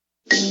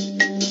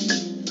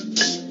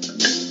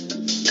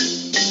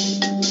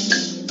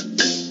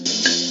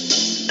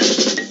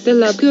The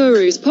Love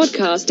Gurus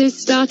podcast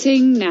is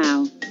starting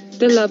now.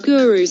 The Love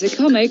Gurus are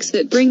comics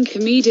that bring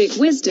comedic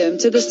wisdom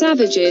to the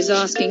savages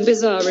asking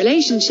bizarre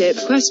relationship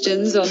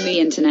questions on the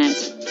internet.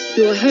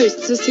 Your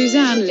hosts are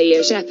Suzanne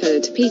Leah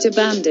Shepherd, Peter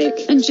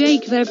Bandick, and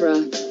Jake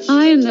Vevra.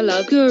 I am the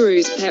Love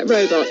Gurus' pet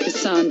robot,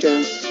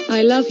 Cassandra.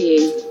 I love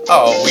you.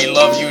 Oh, we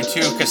love you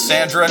too,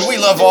 Cassandra, and we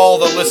love all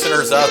the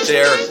listeners out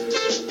there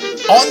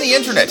on the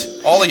internet.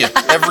 All of you,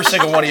 every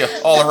single one of you,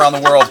 all around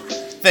the world.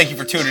 Thank you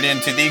for tuning in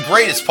to the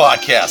greatest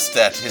podcast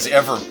that has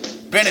ever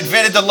been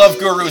invented, The Love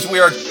Gurus. We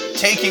are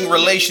taking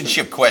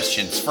relationship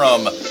questions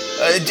from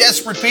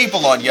desperate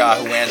people on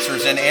Yahoo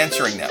Answers and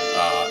answering them.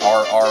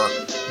 Our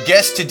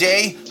guest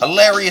today,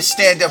 hilarious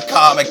stand-up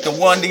comic, the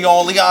one, the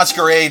only,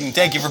 Oscar Aydin.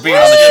 Thank you for being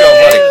on the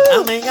show, buddy.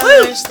 Oh my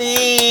gosh,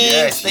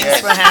 thanks.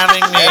 Thanks for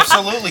having me.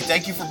 Absolutely.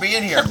 Thank you for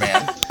being here,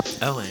 man.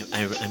 Oh,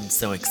 I'm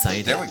so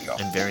excited. There we go.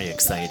 I'm very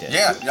excited.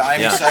 Yeah,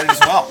 I'm excited as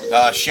well.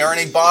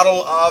 Sharing a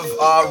bottle of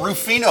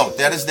Rufino.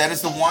 That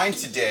is the wine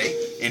today.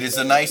 It is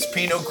a nice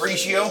Pinot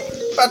Grigio.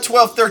 About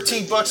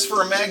 $12-13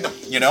 for a Magnum,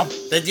 you know?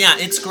 But yeah,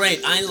 it's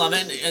great. I love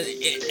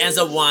it. As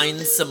a wine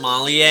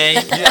sommelier.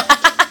 Yeah.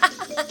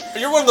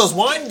 You're one of those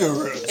wine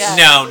gurus. Yeah.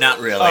 No, not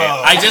really.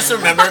 Oh. I just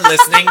remember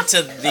listening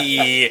to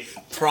the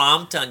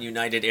prompt on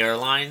United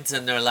Airlines,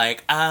 and they're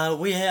like,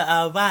 we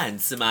are wine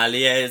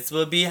sommeliers.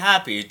 We'll be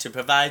happy to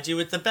provide you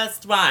with the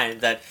best wine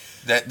that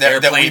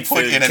we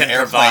put in an airplane.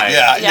 Provide.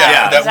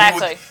 Yeah,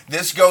 exactly.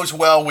 This goes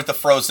well with the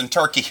frozen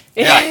turkey.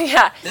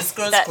 Yeah. This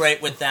goes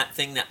great with that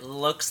thing that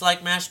looks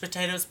like mashed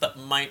potatoes, but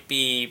might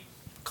be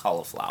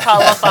cauliflower.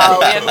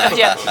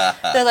 Yeah.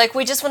 They're like,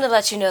 we just want to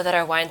let you know that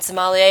our wine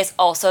sommeliers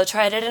also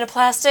tried it in a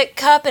plastic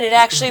cup, and it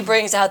actually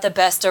brings out the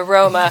best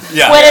aroma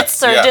when it's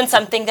served in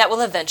something that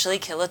will eventually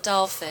kill a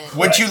dolphin.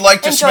 Would you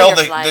like to Enjoy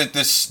smell your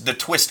the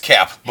twist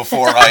cap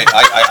before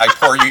I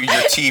pour you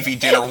your TV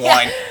dinner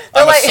wine?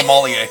 I'm a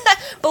sommelier.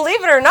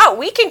 Believe it or not,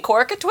 we can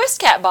cork a twist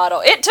cap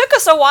bottle. It took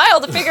us a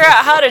while to figure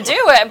out how to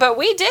do it, but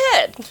we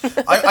did.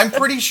 I'm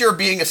pretty sure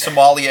being a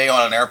sommelier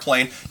on an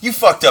airplane, you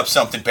fucked up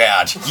something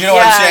bad. You know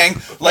what I'm saying?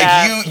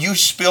 Like you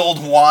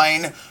spilled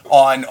wine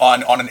on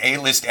an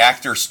A-list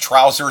actor's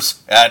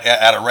trousers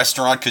at a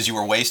restaurant because you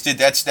were wasted.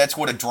 That's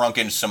what a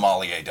drunken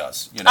sommelier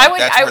does. You know,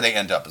 that's where they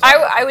end up.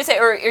 I would say,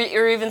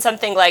 or even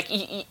something like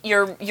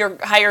you're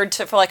hired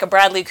for like a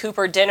Bradley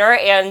Cooper dinner,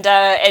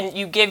 and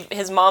you give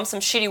his mom some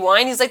shitty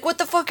wine. He's like, "What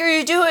the fuck are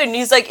you doing?" And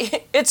he's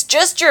like, "It's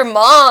just your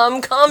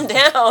mom. Calm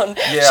down.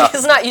 Yeah.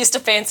 She's not used to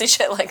fancy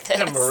shit like this."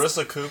 Yeah,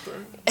 Marissa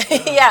Cooper.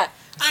 Yeah.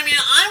 I mean,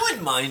 I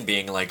wouldn't mind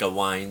being like a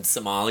wine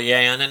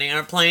sommelier on an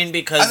airplane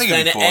because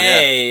then cool,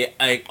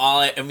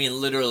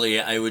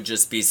 literally, I would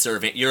just be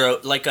serving.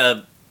 You're like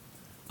a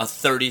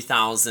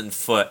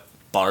 30,000-foot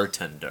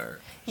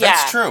bartender.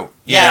 That's true.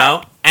 You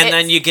know, and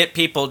then you get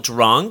people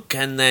drunk,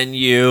 and then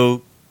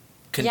you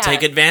can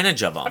take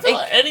advantage of them. I feel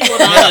like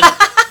anyone on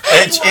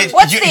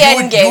What's the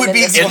end game? You would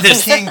be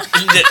the king.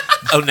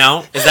 Oh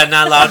no, is that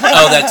not allowed?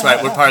 Oh, that's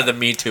right. We're part of the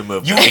Me Too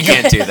movement. You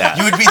can't do that.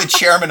 You would be the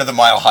chairman of the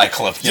Mile High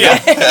Club. You know?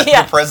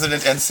 The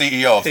president and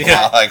CEO of the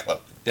Mile High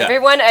Club. Yeah.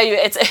 Everyone,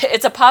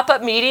 it's a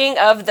pop-up meeting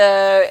of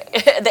the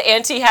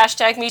anti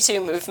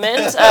 #MeToo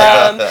movement.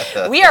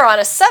 We are on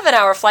a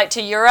 7-hour flight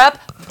to Europe.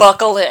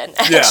 Buckle in,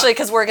 actually,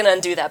 because we're going to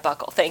undo that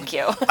buckle. Thank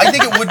you. I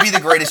think it would be the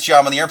greatest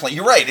job on the airplane.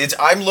 You're right.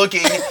 I'm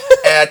looking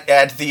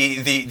at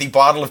the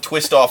bottle of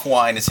twist-off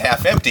wine is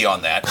half empty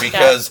on that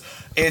because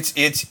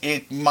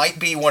it might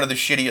be one of the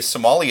shittiest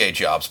sommelier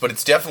jobs, but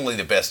it's definitely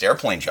the best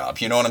airplane job.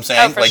 You know what I'm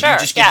saying? Oh, for sure. You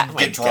just get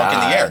drunk in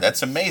the air.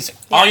 That's amazing.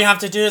 All you have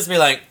to do is be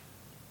like,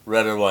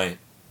 red or white.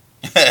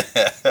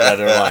 Red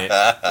or white.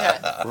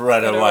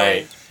 Red or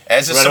white.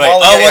 As a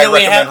sommelier, I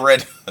recommend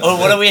red. Oh,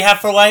 what do we have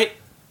for white?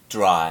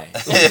 Dry.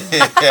 What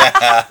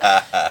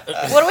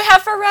do we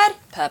have for red?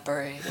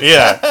 Peppery.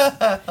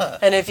 Yeah.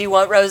 And if you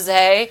want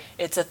rosé,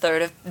 it's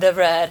 1/3 of the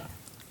red,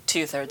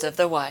 2/3 of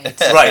the white.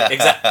 Right,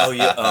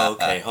 exactly.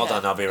 Okay, hold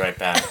on, I'll be right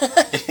back.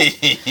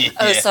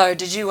 Oh, sorry,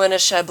 did you want a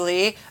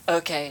Chablis?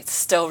 Okay, it's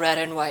still red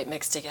and white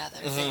mixed together.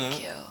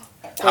 Thank you.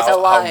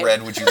 How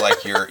red would you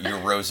like your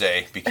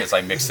rosé? Because I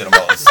mixed it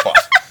all.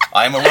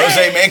 I'm a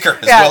rosé maker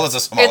as well as a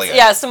sommelier.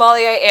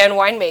 Sommelier and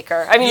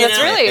winemaker. I mean, that's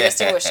really a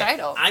distinguished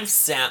title. I've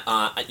sat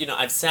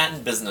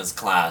in business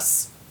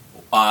class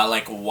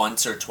like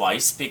once or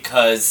twice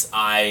because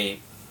I,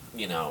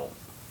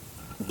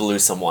 blew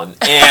someone,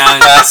 and I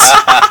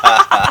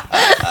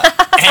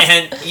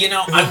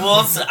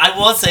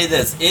will say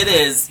this: it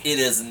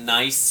is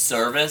nice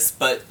service,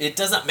 but it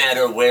doesn't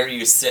matter where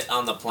you sit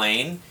on the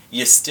plane.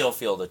 You still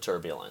feel the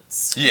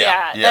turbulence.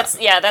 That's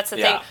the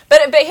thing.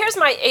 But here's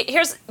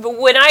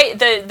when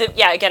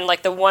again,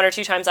 like the 1 or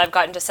 2 times I've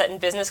gotten to sit in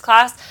business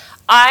class,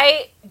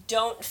 I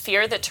don't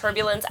fear the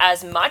turbulence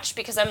as much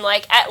because I'm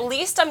like, at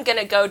least I'm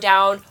gonna go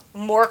down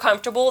more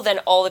comfortable than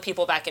all the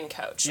people back in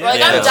coach. Yeah. Like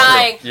Yeah, I'm that's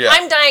dying, true. Yeah.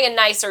 I'm dying a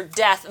nicer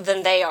death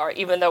than they are,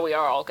 even though we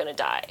are all gonna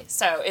die.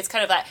 So it's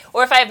kind of that.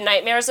 Or if I have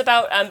nightmares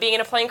about being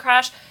in a plane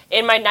crash,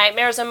 in my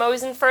nightmares I'm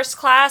always in first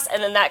class,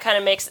 and then that kind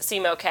of makes it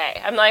seem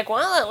okay. I'm like,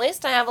 well, at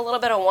least I have a little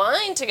bit of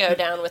wine to go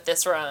down with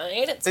this ride.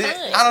 It's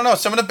fine. I don't know.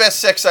 Some of the best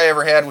sex I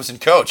ever had was in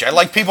coach. I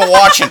like people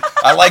watching.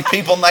 I like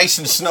people nice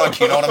and snug.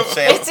 You know what I'm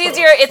saying? It's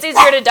easier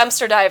to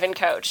dumpster dive in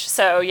coach.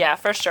 So yeah,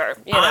 for sure.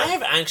 You know.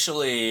 I've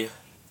actually,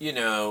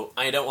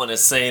 I don't want to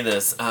say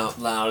this out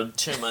loud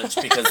too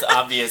much because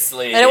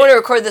obviously I don't want to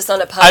record this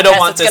on a podcast. I don't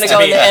want it's going this to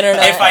to go be on the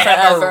internet if I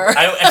forever.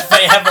 if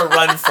I ever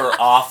run for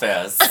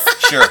office.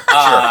 Sure.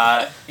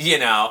 I'm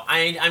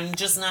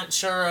just not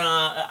sure.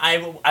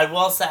 I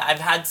will say I've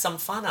had some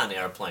fun on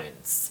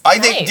airplanes. I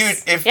think,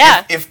 Nice. dude,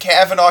 Yeah. if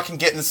Kavanaugh can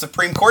get in the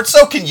Supreme Court,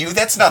 so can you.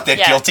 That's not that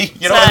Yeah. guilty. You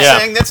It's know what I'm not-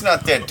 saying? That's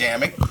not that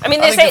damning. I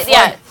mean, I they think say, you're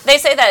fine. yeah, they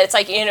say that it's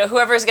like,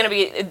 whoever's going to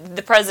be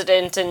the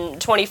president in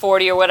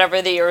 2040 or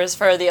whatever the year is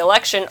for the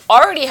election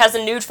already has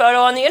a nude photo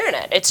on the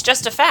internet. It's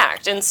just a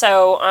fact. And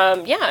so,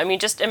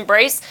 just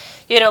embrace,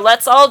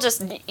 let's all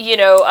just,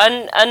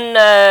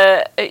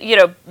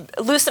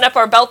 loosen up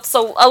our belts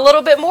a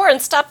little bit more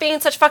and stop being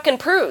such fucking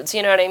prudes.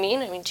 You know what I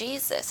mean? I mean,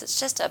 Jesus, it's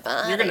just a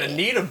body. You're gonna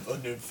need a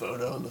nude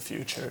photo in the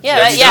future.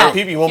 Yeah, These yeah.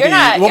 people, you won't You're be,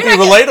 not- you won't be you're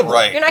not relatable.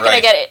 Right. You're not going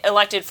to get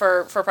elected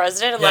for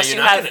president unless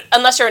you're not gonna-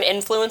 unless you're an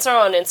influencer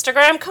on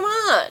Instagram. Come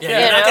on. Yeah,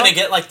 you're not going to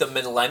get like the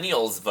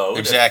millennials vote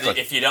Exactly.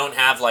 if you don't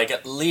have like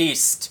at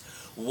least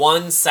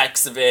one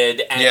sex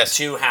vid and Yes.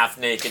 2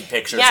 half-naked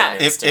pictures Yeah. on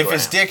Instagram. If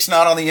his dick's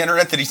not on the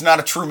internet, then he's not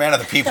a true man of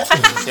the people.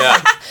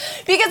 yeah.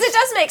 Because it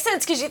does make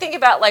sense, because you think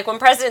about, like, when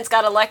presidents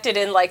got elected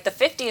in, like, the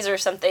 50s or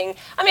something,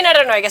 I mean, I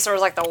don't know, I guess there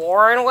was, like, the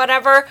war and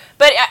whatever,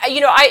 but,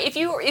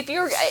 if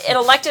you're an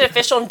elected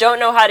official and don't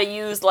know how to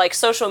use, like,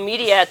 social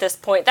media at this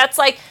point, that's,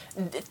 like,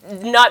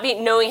 not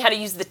knowing how to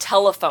use the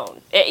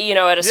telephone, at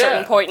a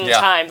certain point in Yeah.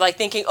 time, like,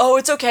 thinking, oh,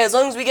 it's okay, as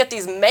long as we get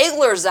these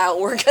mailers out,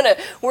 we're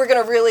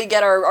gonna really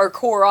get our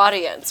core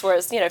audience,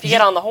 whereas, if you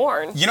get on the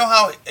horn. You know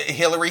how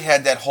Hillary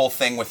had that whole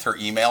thing with her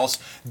emails?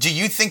 Do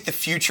you think the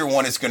future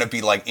one is going to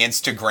be like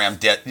Instagram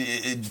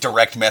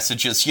direct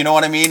messages? You know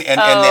what I mean? And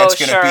that's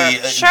going to be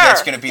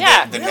that's going to be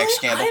Yeah. the next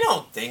scandal. I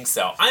don't think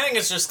so. I think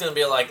it's just going to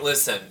be like,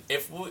 listen,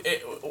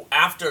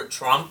 after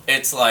Trump,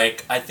 it's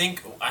like I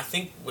think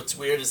what's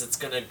weird is it's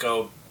going to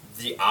go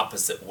the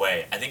opposite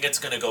way. I think it's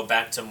going to go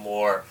back to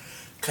more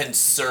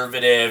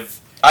conservative.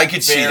 I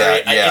could see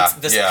that. Yeah.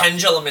 This yeah.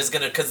 pendulum is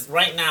going to, because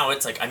right now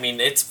it's like, I mean,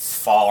 it's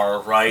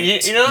far right.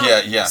 You know?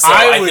 Yeah. So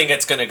I I would- think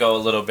it's going to go a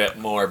little bit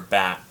more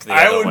back the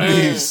I other would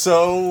way. be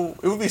so.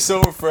 It would be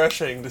so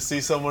refreshing to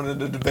see someone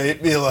in a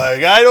debate be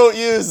like, "I don't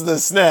use the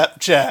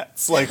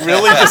Snapchats." Like,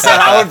 really, just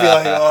I would be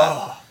like,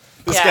 "Oh,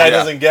 this Yeah. guy Yeah.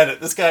 doesn't get it.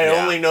 This guy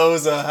Yeah. only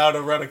knows how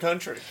to run a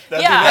country."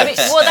 That'd be Yeah, I mean,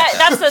 nice. well,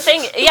 that's the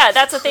thing. Yeah,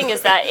 that's the thing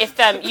is that if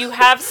you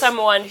have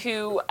someone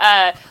who,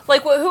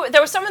 who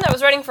there was someone that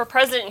was running for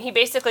president, and he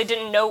basically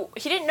didn't know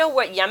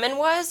what Yemen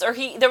was, or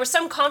there was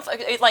some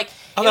conflict.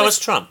 Oh, that was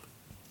Trump.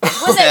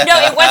 Was it? No,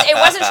 it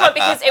wasn't Trump,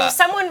 because it was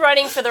someone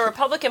running for the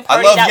Republican I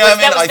Party. love that Yemen.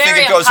 was I think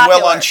very it goes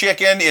unpopular. well on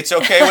chicken. It's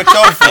okay with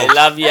tofu. I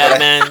love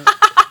Yemen.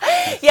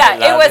 Yeah, it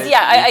love was. it.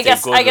 Yeah, I Eat the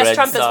guess good red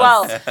Trump as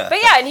sauce. well. But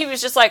yeah, and he was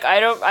just like, I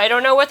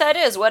don't know what that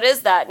is. What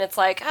is that? And it's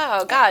like,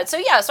 oh God. So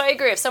yeah, so I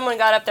agree. If someone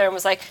got up there and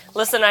was like,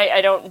 listen,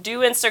 I don't do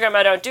Instagram,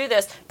 I don't do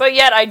this, but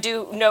yet I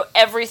do know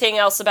everything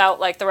else about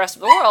like the rest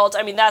of the world.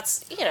 I mean,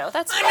 that's. I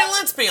mean,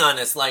 let's be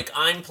honest. Like,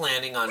 I'm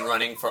planning on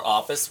running for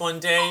office one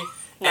day,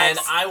 Nice. and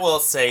I will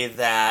say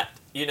that.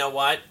 You know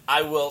what?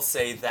 I will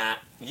say that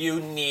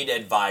you need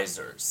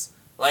advisors.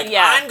 Like,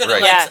 Yeah. I'm gonna.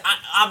 Right. Yeah.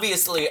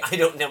 Obviously, I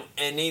don't know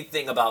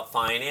anything about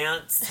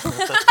finance.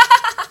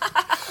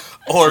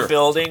 Or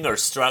building, or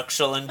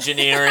structural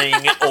engineering,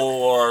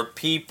 or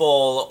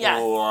people, Yeah.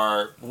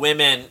 or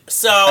women.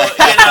 So, like,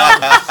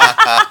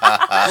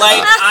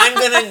 I'm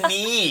gonna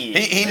need.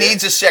 He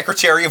needs a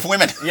secretary of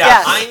women.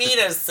 Yeah. I need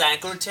a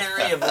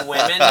secretary of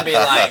women to be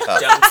like,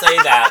 don't say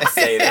that,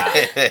 say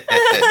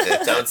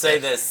that. Don't say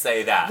this,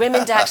 say that.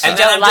 Women actually And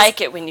then don't I'm just-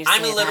 like it when you say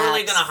I'm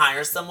literally that. gonna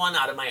hire someone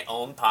out of my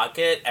own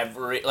pocket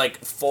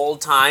full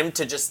time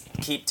to just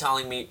keep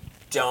telling me,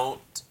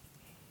 don't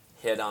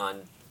hit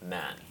on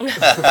men.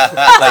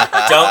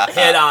 Don't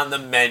hit on the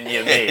men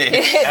you meet. And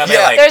be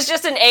Yeah. like, There's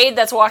just an aide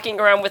that's walking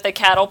around with a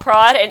cattle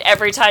prod, and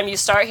every time you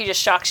start, he just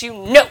shocks you.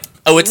 No.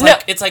 oh, it's No.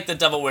 like the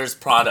Devil Wears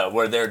Prada,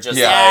 where they're just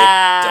Yeah.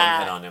 like, don't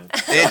hit on him.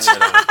 Don't hit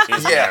on him.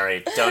 He's Yeah.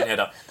 married. Don't hit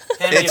on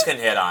him. You can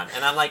hit on.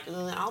 And I'm like,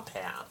 I'll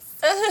pass.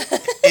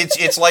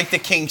 It's like the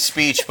King's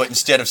Speech, but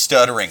instead of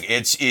stuttering,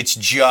 it's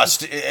feeding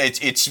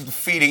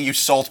you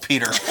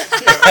saltpeter.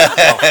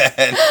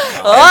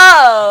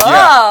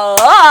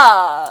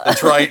 And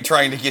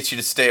trying to get you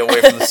to stay away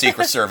from the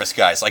Secret Service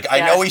guys. Like, I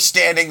Yeah. know he's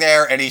standing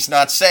there and he's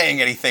not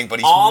saying anything, but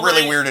he's All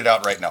really my- weirded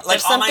out right now. Like,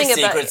 There's all my something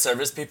about- Secret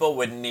Service people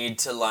would need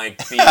to,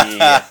 like, be,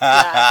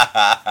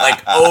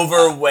 like,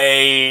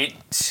 overweight,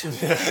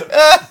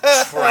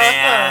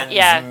 trans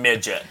Yeah.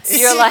 midgets.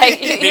 You're like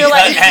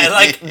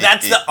like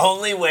that's the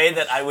only way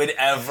that I would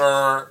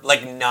ever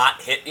like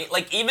not hit.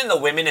 Like even the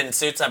women in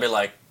suits, I'd be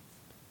like,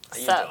 "How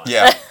you doing?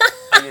 Yeah.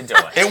 How you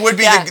doing?" It would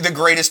be Yeah. the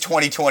greatest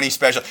 2020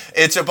 special.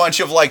 It's a bunch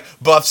of like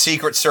buff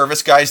Secret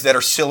Service guys that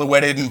are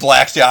silhouetted and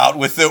blacked out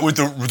with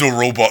the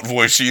robot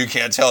voice, so you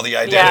can't tell the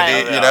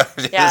identity. Yeah. You know,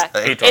 Yeah.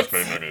 It's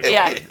like-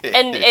 Yeah,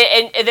 and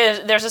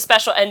there's a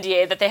special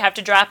NDA that they have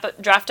to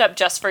draft up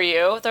just for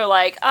you. They're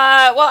like,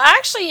 well,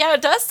 actually, yeah,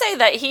 it does say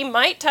that he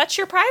might touch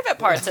your private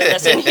parts in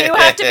this, and you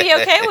have to be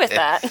okay with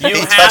that. You he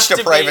have touched to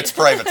a private's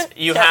private.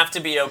 You have to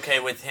be okay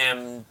with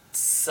him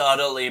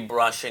subtly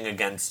brushing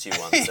against you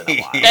once in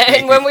a while.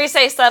 And when we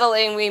say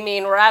settling, we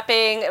mean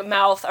wrapping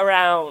mouth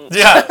around.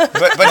 Yeah.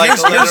 But Like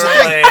here's the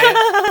thing.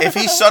 literally. If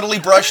he subtly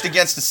brushed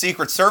against a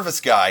Secret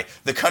Service guy,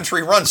 the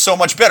country runs so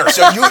much better.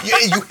 So you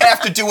have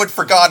to do it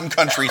for God and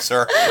country,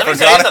 sir. me For tell you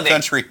God and something.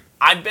 country.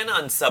 I've been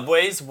on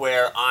subways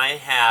where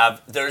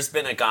there's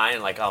been a guy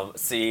and like I'll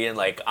see and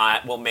like I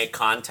will make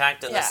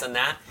contact and this Yeah. and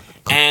that.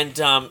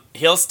 And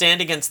he'll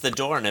stand against the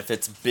door and if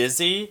it's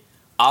busy,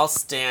 I'll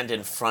stand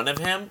in front of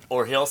him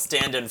or he'll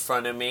stand in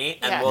front of me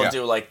and Yeah. we'll Yeah.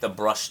 do like the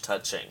brush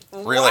touching.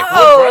 Really?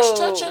 Oh. Brush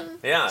touching?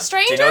 Yeah.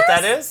 Strangers? Do you know what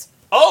that is?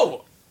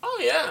 Oh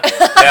yeah.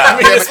 Yeah. I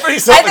mean, it's pretty I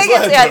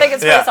self-explanatory. think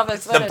it's Yeah. pretty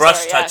self-explanatory. The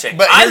brush yeah. touching.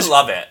 But I here's-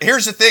 love it.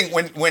 Here's the thing: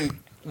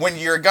 when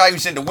you're a guy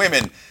who's into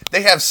women,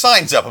 they have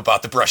signs up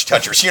about the brush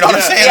touchers. You know what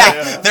I'm saying?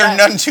 Yeah. They're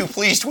none too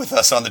pleased with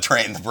us on the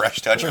train, the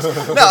brush touchers.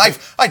 No,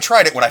 I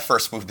tried it when I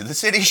first moved to the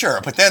city, sure,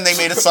 but then they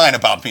made a sign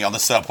about me on the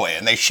subway,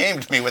 and they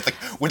shamed me with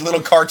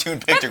little cartoon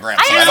pictograms,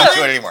 and I don't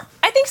do it anymore.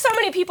 I think so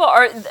many people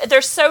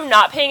they're so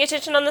not paying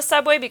attention on the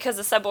subway because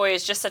the subway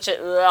is just such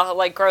a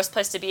like gross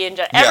place to be in.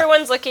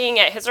 Everyone's looking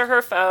at his or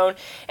her phone,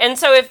 and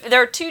so if there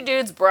are two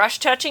dudes brush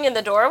touching in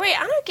the doorway,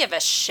 I don't give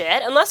a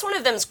shit unless one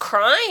of them's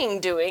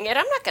crying doing it.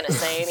 I'm not gonna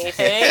say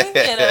anything,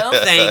 you know.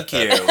 Thank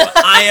you.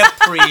 I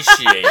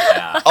appreciate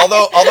that.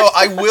 Although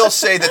I will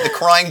say that the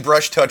crying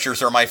brush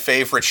touchers are my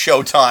favorite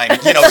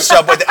Showtime. You know,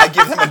 Subway. I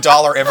give them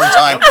 $1 every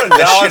time.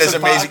 That shit is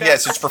in amazing. podcasts?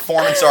 Yes, it's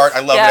performance art. I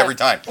love it Yeah. every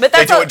time. But They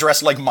that's do a- it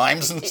dressed like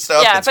mimes and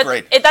stuff. Yeah, It's but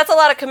great. that's a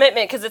lot of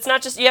commitment because it's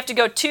not just you have to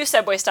go 2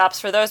 subway stops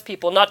for those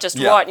people, not just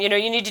Yeah. one. You know,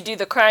 you need to do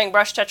the crying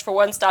brush touch for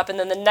one stop, and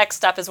then the next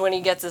stop is when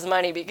he gets his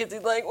money because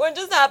he's like, "What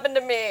just happened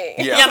to me?"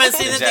 Yeah, but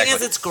see, the thing exactly.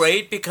 is, it's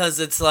great because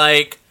it's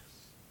like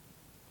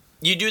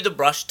you do the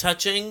brush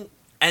touching,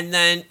 and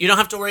then you don't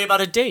have to worry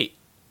about a date.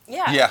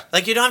 Yeah.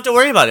 Like you don't have to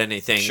worry about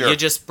anything. Sure. You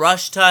just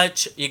brush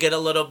touch. You get a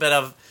little bit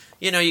of,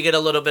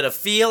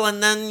 feel,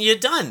 and then you're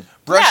done.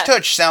 Brush Yeah.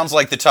 Touch sounds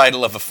like the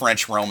title of a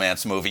French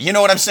romance movie. You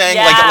know what I'm saying?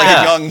 Yeah. Like a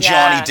Yeah. young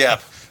Johnny Yeah.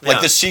 Depp. Like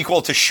Yeah. the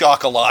sequel to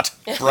Shock-a-Lot.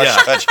 Brush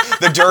Yeah. Touch.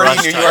 The dirty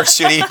Brush New Touch. York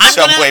City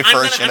subway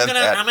version of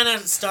that. I'm gonna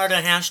start a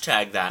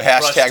hashtag that.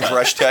 Hashtag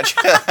Brush Touch.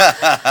 Yeah,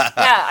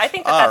 I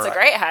think that's a right.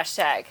 great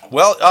hashtag.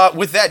 Well,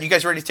 with that, you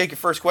guys ready to take your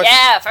first question?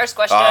 Yeah, first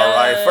question. All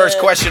right, first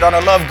question on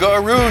the Love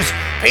Gurus.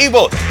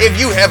 People, if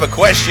you have a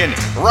question,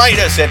 write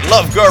us at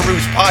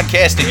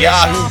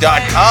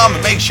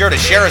loveguruspodcast@yahoo.com. Make sure to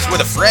share us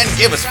with a friend.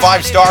 Give us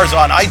 5 stars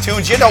on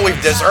iTunes. You know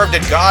we've deserved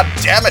it. God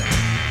damn it.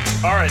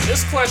 All right,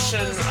 this question,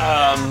 it's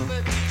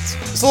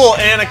a little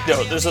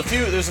anecdote. There's a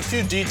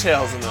few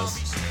details in this.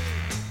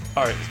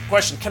 All right,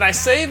 question: can I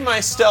save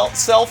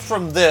myself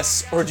from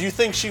this, or do you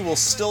think she will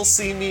still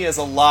see me as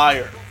a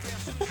liar?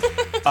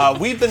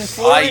 We've been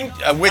flirting.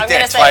 With I'm that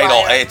gonna say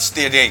title, liar. it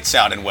ain't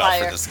sounding well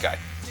Liar. for this guy.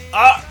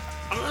 I'm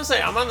gonna say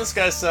I'm on this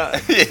guy's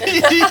side.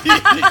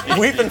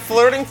 We've been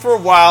flirting for a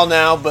while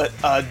now, but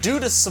due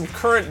to some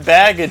current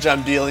baggage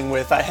I'm dealing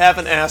with, I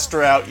haven't asked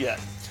her out yet.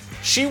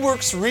 She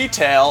works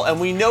retail, and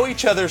we know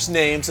each other's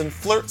names and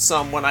flirt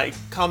some when I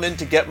come in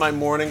to get my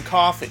morning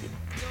coffee.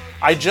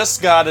 I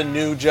just got a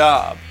new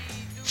job.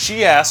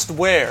 She asked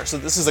where, so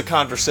this is a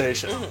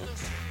conversation.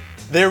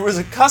 There was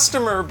a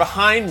customer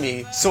behind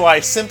me, so I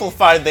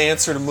simplified the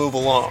answer to move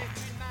along.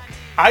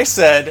 I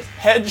said,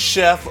 head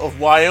chef of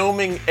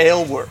Wyoming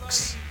Ale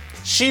Works.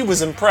 She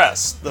was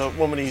impressed, the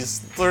woman he's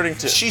flirting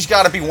to. She's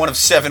got to be one of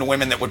 7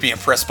 women that would be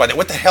impressed by that.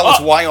 What the hell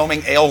is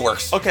Wyoming Ale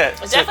Works? Okay.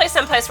 It's so definitely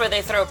someplace where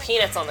they throw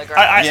peanuts on the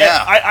ground.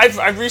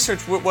 I've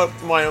researched what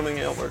Wyoming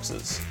Ale Works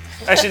is.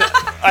 Actually,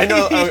 I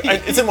know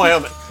it's in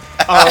Wyoming.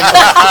 It'd be-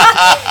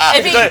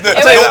 I'll it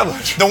tell you would- that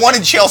much. The one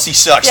in Chelsea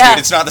sucks, Yeah. dude.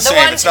 It's not the The same.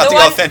 one- It's not the the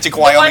one- authentic the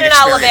one Wyoming in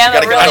experience. You Alabama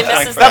gotta get really on that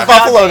misses thing. That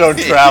Buffalo don't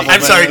travel.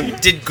 I'm sorry. man.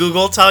 Did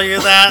Google tell you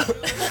that?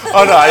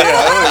 Oh no,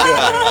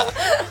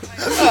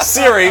 yeah.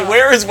 Siri,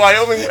 where is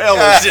Wyoming Ale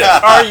Works?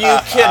 Are you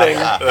kidding?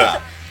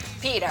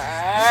 Peter,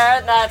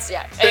 that's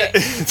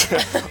Anyway.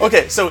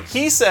 Okay, so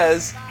he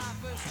says,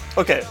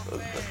 okay,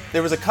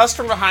 there was a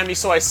customer behind me,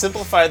 so I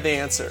simplified the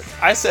answer.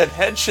 I said,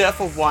 head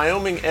chef of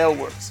Wyoming Ale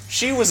Works.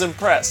 She was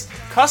impressed.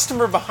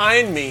 Customer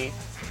behind me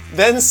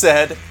then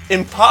said,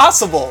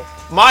 impossible.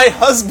 My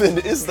husband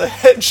is the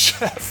head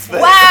chef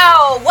there.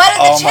 Wow, what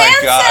are the Oh my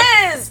God.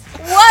 chances?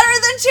 What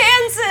are the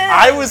chances?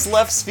 I was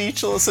left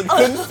speechless and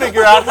couldn't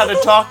figure out how to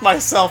talk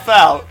myself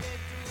out.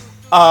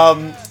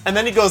 And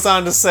then he goes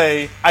on to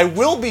say, I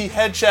will be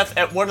head chef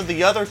at one of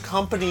the other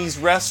company's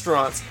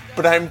restaurants,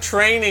 but I'm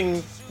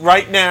training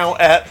right now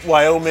at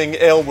Wyoming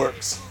Ale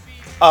Works.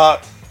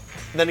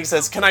 Then he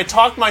says, can I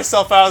talk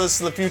myself out of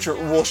this in the future,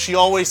 or will she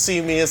always see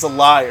me as a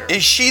liar?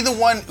 Is she the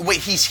one?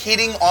 Wait, he's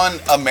hitting on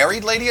a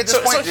married lady at this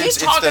point? So he's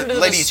talking to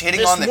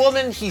this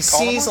woman he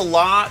sees a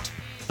lot.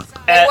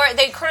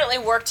 They currently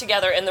work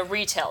together in the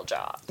retail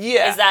job.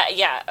 Yeah. Is that,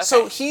 yeah.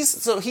 Okay.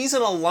 So he's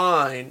in a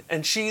line,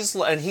 and he's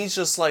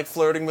just like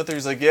flirting with her.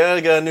 He's like, yeah,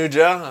 I got a new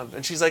job.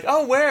 And she's like,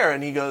 oh, where?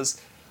 And he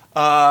goes,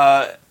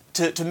 to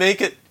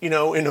make it,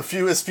 in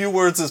as few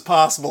words as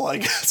possible, I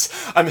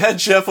guess, I'm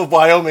head chef of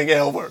Wyoming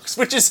Ale Works,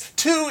 which is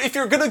if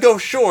you're going to go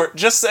short,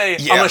 just say,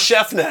 I'm a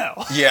chef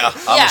now. Yeah,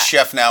 I'm a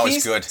chef now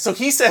is good. So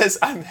he says,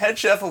 I'm head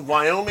chef of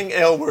Wyoming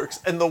Ale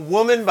Works, and the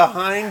woman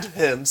behind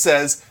him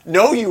says,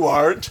 no, you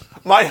aren't.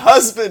 My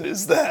husband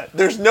is that.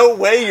 There's no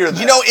way you're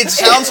that. It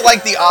sounds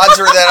like the odds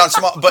are that on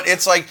small, but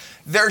it's like,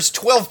 there's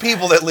 12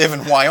 people that live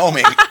in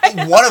Wyoming.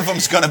 One of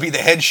them's going to be the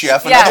head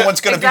chef. Another one's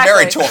going to be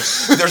married to him.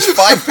 There's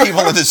 5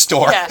 people in this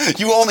store. Yeah.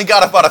 You only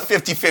got about a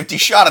 50-50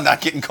 shot of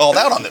not getting called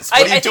out on this.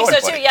 What are you doing,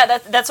 think so buddy? too. Yeah,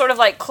 that's sort of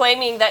like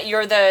claiming that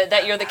you're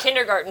the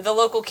kindergarten, the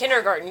local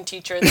kindergarten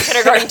teacher. The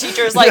kindergarten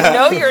teacher is like,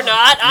 no, you're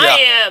not. I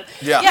am.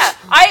 Yeah. Yeah.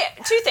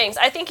 Two things.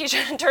 I think he should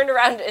have turned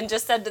around and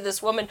just said to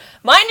this woman,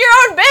 mind your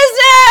own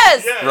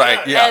business. Yeah,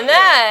 right. Yeah. And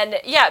then,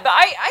 but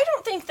I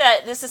don't think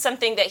that this is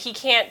something that he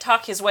can't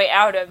talk his way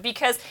out of,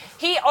 because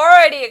he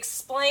already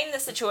explained the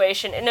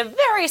situation in a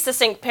very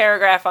succinct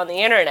paragraph on the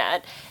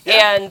internet,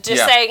 and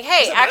just saying,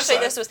 hey, actually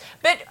this was,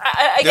 but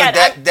again,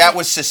 that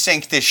was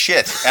succinct as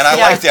shit, and I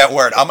like that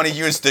word. I'm going to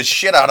use the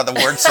shit out of the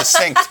word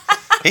succinct.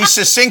 He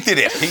succincted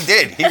it. He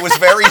did. He was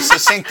very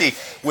succincty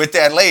with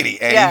that lady,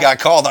 and he got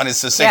called on his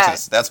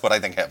succinctness. That's what I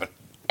think happened.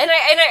 And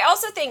I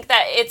also think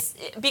that it's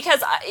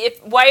because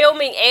if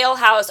Wyoming Ale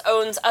House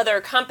owns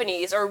other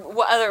companies or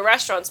other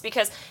restaurants,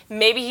 because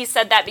maybe he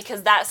said that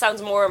because that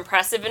sounds more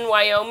impressive in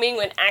Wyoming,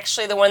 when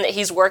actually the one that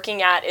he's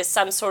working at is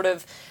some sort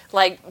of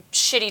like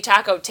shitty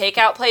taco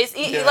takeout place.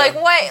 Like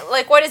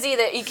what is he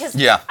that? Because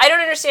I don't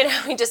understand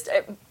how he just.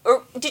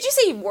 Or did you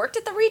say he worked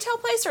at the retail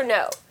place or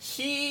no?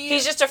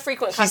 He's just a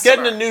frequent customer. He's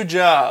getting a new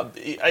job.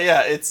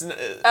 It's.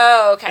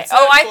 Oh, okay.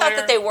 I thought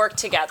that they worked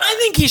together. I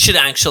think he should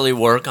actually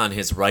work on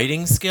his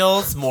writing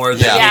skills more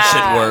than he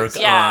should work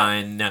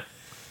on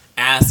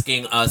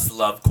asking us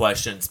love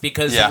questions.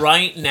 Because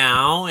right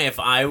now, if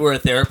I were a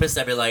therapist,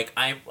 I'd be like,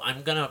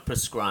 I'm gonna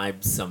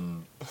prescribe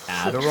some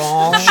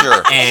Adderall.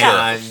 Sure.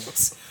 And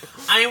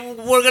I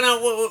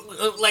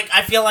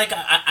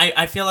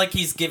feel like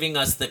he's giving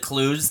us the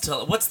clues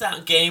to what's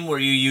that game where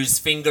you use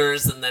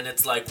fingers and then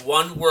it's like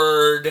one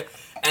word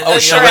and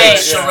then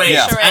charades.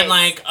 Charades. And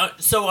like,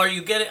 so are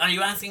you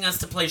asking us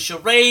to play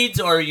charades,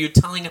 or are you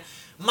telling?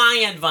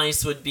 My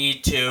advice would be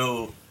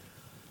to.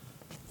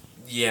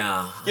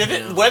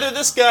 Whether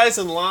this guy's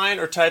in line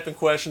or typing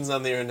questions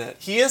on the internet,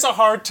 he has a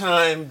hard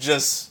time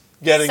just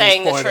getting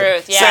saying his point the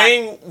truth,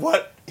 saying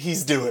what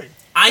he's doing.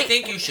 I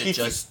think you should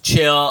just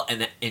chill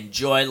and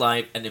enjoy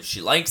life, and if she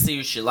likes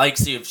you, she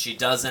likes you. If she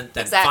doesn't,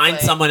 then find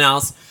someone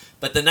else.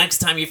 But the next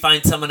time you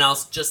find someone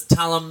else, just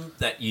tell them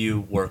that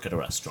you work at a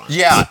restaurant.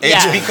 Yeah,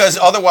 it's because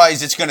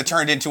otherwise it's going to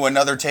turn into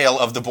another tale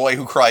of the boy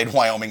who cried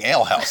Wyoming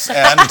Ale House,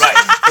 and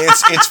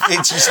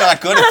it's just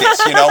not good at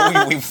this.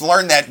 We've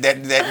learned that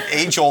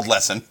age-old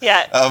lesson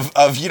of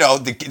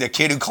the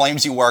kid who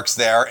claims he works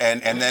there,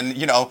 and then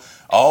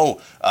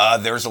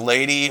there's a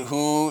lady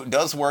who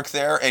does work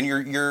there, and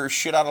you're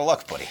shit out of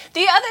luck, buddy.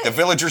 The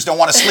villagers don't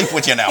want to sleep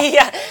with you now.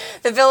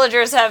 The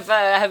villagers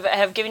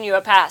have given you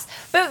a pass.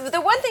 But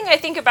the one thing I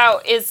think about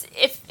is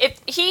if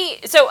he.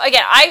 So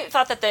again, I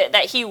thought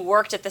that he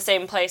worked at the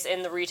same place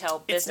in the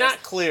retail business. It's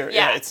not clear.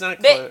 Yeah, it's not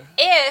clear. But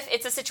if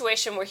it's a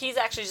situation where he's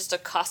actually just a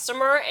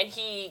customer and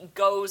he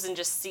goes and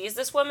just sees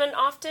this woman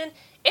often,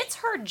 it's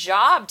her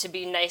job to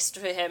be nice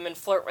to him and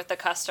flirt with the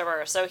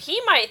customer. So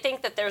he might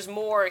think that there's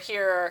more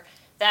here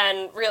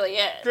than really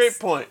is. Great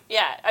point.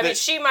 Yeah, I mean,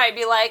 she might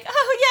be like,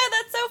 oh yeah,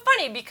 that's so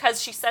funny,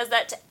 because she says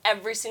that to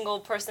every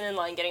single person in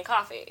line getting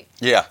coffee.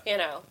 Yeah.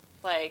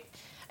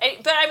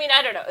 But I mean,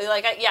 I don't know.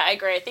 I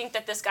agree. I think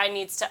that this guy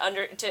needs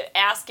to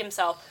ask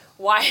himself,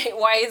 why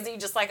is he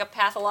just like a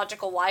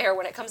pathological liar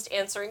when it comes to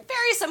answering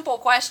very simple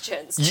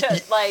questions?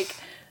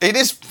 It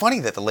is funny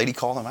that the lady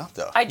called him out,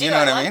 though. I do. You know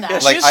what I mean?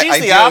 that. Yeah, she's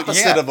the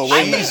opposite of a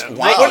wingman.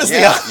 Wow, what is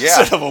the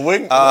opposite of a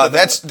wingman?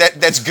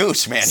 That's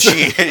Goose, man.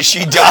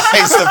 She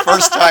dies the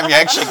first time you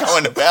actually go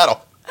into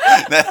battle.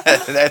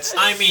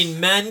 I mean,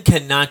 men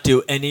cannot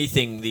do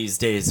anything these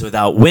days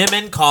without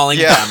women calling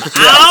them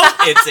out.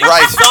 It's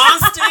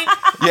exhausting.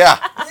 Yeah.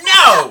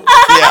 No.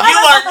 Yeah. You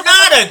are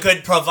not a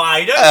good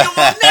provider. You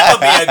will never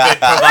be a good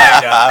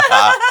provider.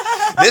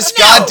 This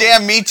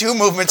goddamn Me Too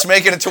movement's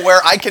making it to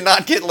where I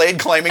cannot get laid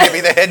claiming to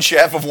be the head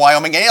chef of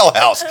Wyoming Ale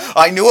House.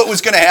 I knew it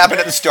was going to happen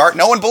at the start.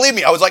 No one believed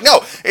me. I was like,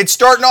 no, it's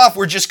starting off.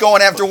 We're just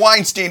going after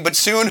Weinstein, but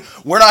soon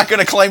we're not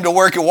going to claim to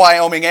work at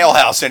Wyoming Ale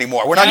House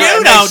anymore. We're not.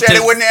 They said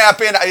it wouldn't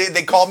happen.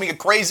 They called me a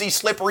crazy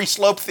slippery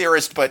slope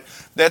theorist, but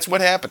That's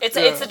what happened.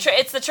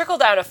 It's the trickle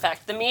down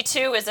effect. The Me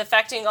Too is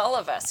affecting all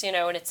of us, and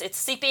it's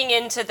seeping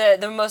into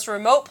the most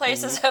remote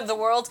places of the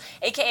world,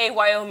 aka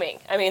Wyoming.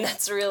 I mean,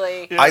 that's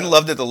really. I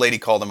love that the lady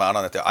called him out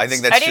on it. Though. I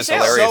think that's just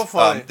hilarious. So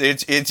funny.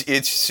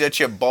 It's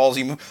such a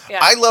ballsy move. Yeah.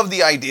 I love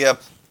the idea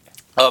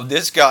of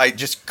this guy.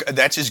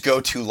 That's his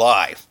go-to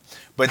lie.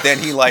 But then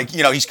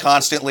he's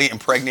constantly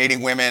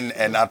impregnating women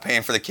and not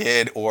paying for the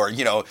kid, or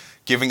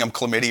giving them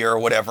chlamydia or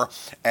whatever.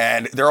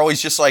 And they're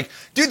always just like,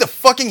 dude, the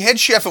fucking head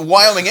chef of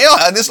Wyoming Ale.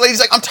 And this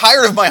lady's like, I'm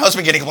tired of my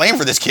husband getting blamed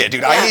for this kid,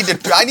 dude. I need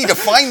to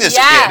find this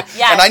kid,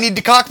 and I need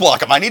to cock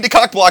block him. I need to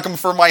cock block him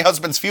for my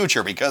husband's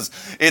future because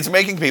it's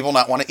making people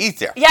not want to eat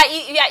there. Yeah,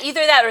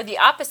 either that or the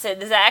opposite.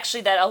 There's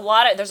actually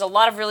there's a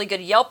lot of really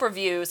good Yelp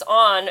reviews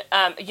on,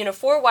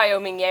 for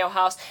Wyoming Yale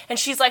House, and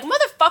she's like,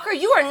 motherfucker,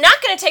 you are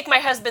not going to take my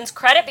husband's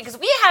credit because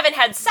we haven't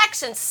had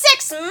sex in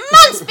 6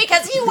 months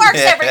because he works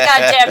every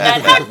goddamn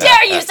night. How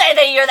dare you say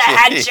that you're the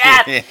head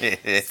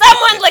chef?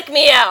 Someone lick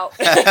me out.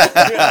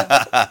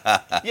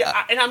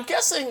 Yeah, and I'm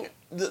guessing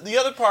the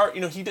other part,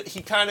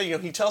 he kind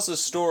of, he tells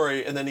his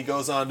story and then he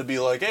goes on to be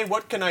like, hey,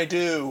 what can I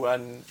do?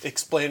 And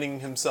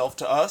explaining himself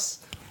to us.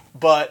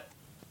 But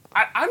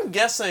I'm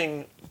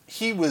guessing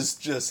he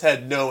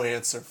had no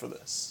answer for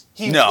this.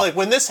 Like,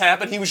 when this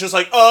happened, he was just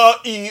like,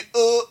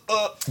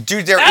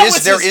 Dude,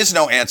 there is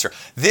no answer.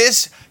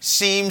 This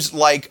seems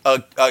like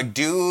a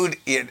dude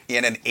in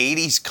an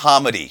 80s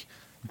comedy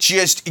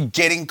just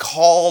getting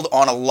called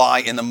on a lie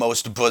in the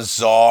most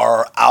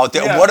bizarre out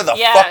there. Yeah. What are the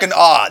fucking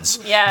odds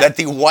that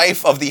the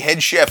wife of the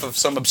head chef of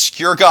some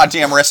obscure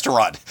goddamn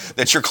restaurant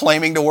that you're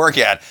claiming to work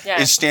at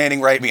is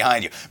standing right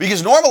behind you?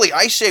 Because normally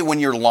I say when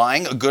you're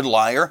lying, a good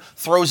liar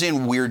throws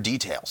in weird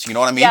details. You know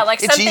what I mean? Yeah,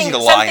 like it's easy to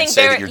lie and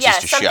say that you're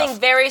just a chef. Something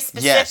very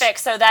specific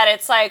so that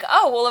it's like,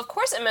 oh, well, of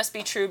course it must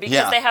be true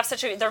because they have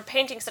they're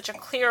painting such a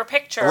clear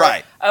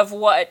picture of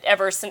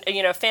whatever,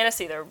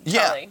 fantasy they're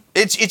telling.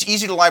 It's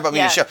easy to lie about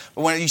being a chef,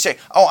 but when you say,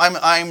 oh,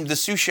 I'm the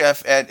sous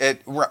chef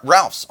at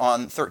Ralph's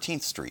on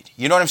 13th Street.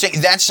 You know what I'm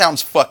saying? That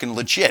sounds fucking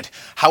legit.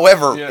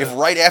 However, if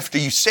right after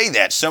you say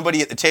that,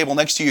 somebody at the table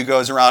next to you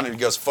goes around and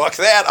goes, fuck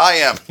that, I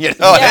am. And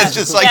it's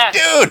just like,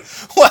 dude,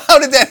 well, how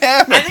did that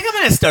happen? I think I'm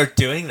going to start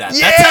doing that.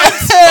 Yeah. That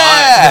sounds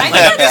fun.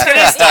 Like, I'm just going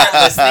to start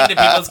listening to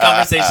people's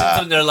conversations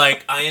when they're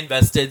like, I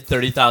invested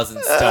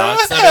 30,000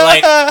 stocks. And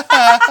I'll be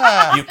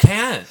like, you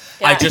can't.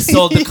 I just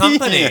sold the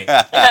company.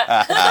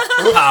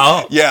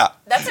 How? Yeah.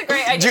 That's a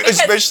great idea.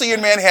 Especially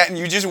in Manhattan,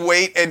 you just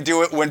wait and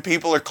do it when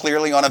people are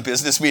clearly on a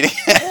business meeting,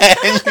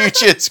 and you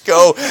just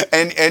go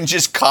and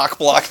just cock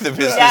block the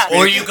business meeting.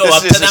 Or you go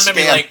up to them and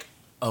be like,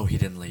 oh, he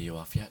didn't lay you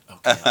off yet?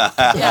 Okay.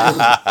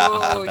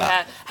 Oh,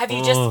 yeah. Have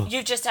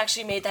you just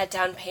actually made that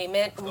down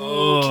payment?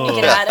 Ooh, can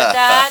you get out of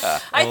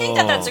that? I think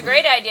that's a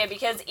great idea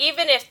because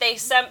even if they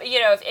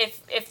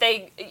if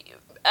they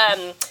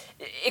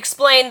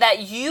explain that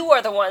you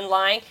are the one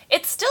lying,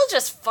 it's still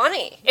just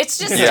funny. It's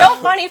just so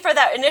funny for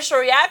that initial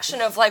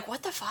reaction of like,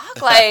 what the fuck?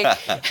 Like,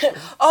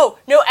 oh,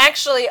 no,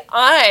 actually,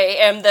 I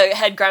am the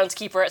head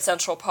groundskeeper at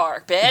Central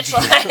Park, bitch.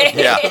 Like,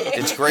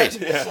 it's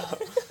great. Yeah.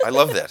 I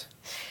love that.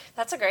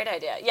 That's a great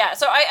idea. Yeah,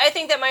 so I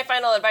think that my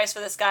final advice for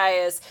this guy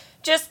is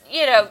just,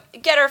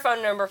 get her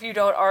phone number if you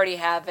don't already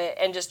have it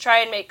and just try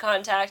and make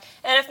contact.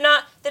 And if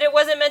not, then it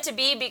wasn't meant to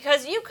be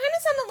because you kind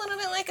of sound a little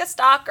bit like a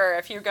stalker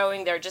if you're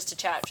going there just to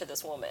chat to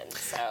this woman.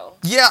 So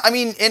yeah, I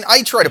mean, and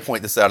I try to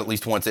point this out at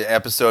least once an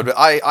episode, but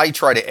I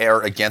try to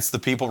err against the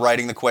people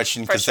writing the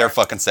question because they're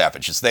fucking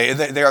savages.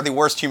 They are the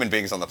worst human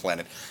beings on the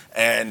planet.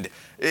 And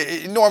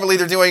normally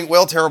they're doing,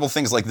 terrible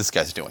things like this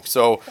guy's doing.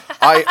 So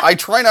I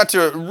try not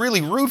to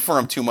really root for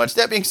him too much.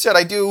 That being said,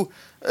 I do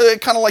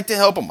kind of like to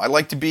help him. I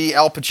like to be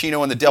Al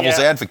Pacino and the devil's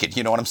advocate,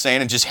 you know what I'm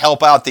saying? And just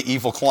help out the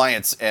evil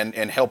clients and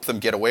help them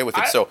get away with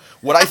it. So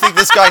what I think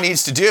this guy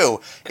needs to do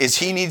is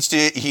he needs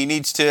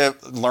to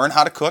learn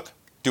how to cook,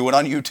 do it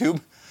on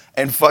YouTube,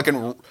 and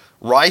fucking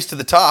rise to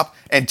the top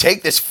and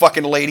take this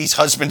fucking lady's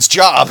husband's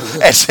job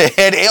as the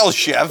head ale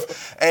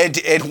chef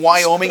at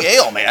Wyoming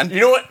Ale, man.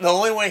 You know what? The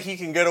only way he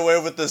can get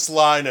away with this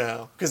lie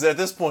now, because at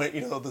this point,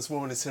 this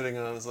woman is hitting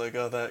on is like,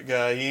 oh, that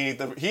guy,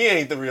 he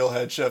ain't the real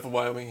head chef of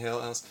Wyoming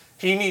Ale House.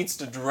 He needs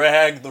to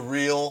drag the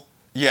real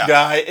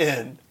guy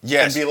in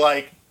and be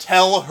like,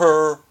 tell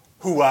her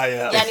who I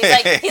am. Yeah,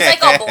 and he's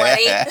like all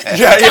bloody.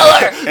 Tell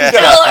her. He's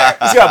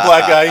got a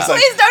black eye. He's like,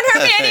 please don't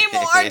hurt me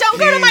anymore. Don't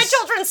go to my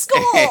children's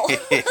school.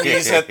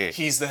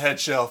 He's the head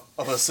chef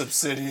of a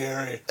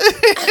subsidiary.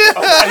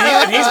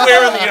 And he's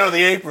wearing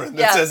the apron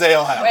that says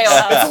Ale House.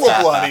 It's a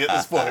little bloody at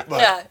this point, but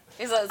yeah.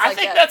 I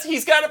think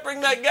he's got to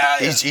bring that guy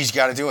in. He's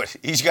got to do it.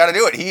 He's got to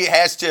do it. He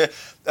has to,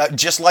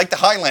 just like the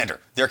Highlander,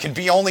 there can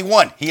be only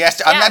one. He has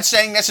to. I'm not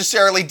saying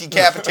necessarily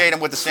decapitate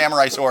him with the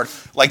samurai sword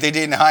like they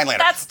did in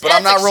Highlander, but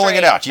I'm not ruling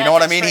it out. You know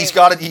what I mean? He's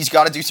got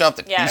to do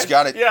something. Yeah. He's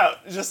got it. Yeah,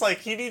 just like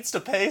he needs to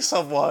pay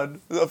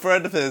someone, a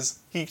friend of his.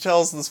 He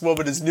tells this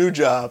woman his new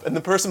job, and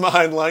the person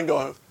behind the line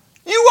going,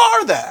 You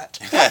are that.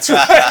 That's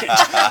right.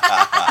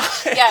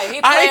 Yeah,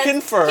 he plans, I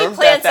confirm he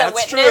plants that a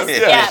that's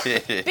witness.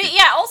 true. Yeah. But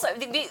yeah, also,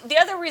 the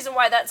other reason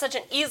why that's such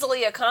an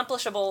easily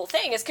accomplishable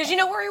thing is because you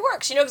know where he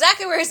works. You know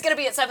exactly where he's going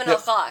to be at 7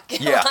 o'clock.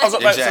 Yeah. Like,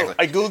 Exactly. So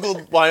I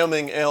Googled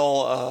Wyoming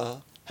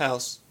ale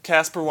house.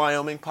 Casper,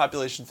 Wyoming,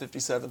 population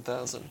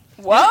 57,000.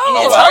 whoa,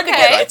 It's hard to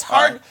okay. get. It's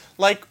hard.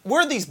 Like,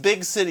 we're these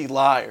big city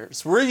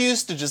liars. We're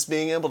used to just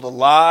being able to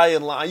lie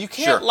and lie. You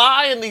can't Sure.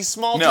 lie in these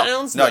small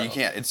towns. No, though. you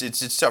can't.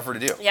 It's tougher to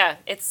do. Yeah,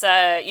 it's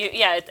I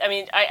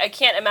mean, I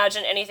can't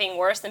imagine anything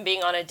worse than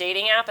being on a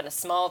dating app in a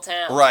small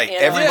town. Right. you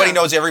know? Everybody Yeah.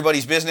 knows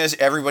everybody's business.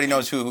 Everybody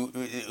knows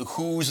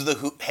who's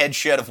the head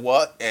shed of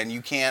what, and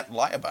you can't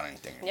lie about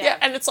anything. Yeah,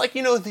 and it's like,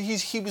 he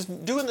was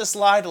doing this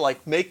lie to,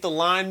 like, make the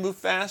line move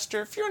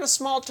faster. If you're in a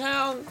small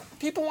town,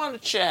 people want to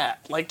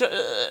chat. Like,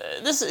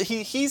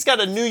 he's got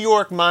a New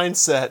York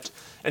mindset,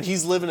 and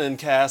he's living in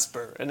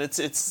Casper, and it's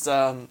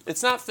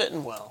not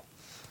fitting well.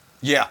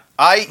 Yeah.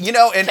 I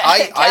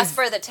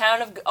Casper, the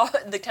town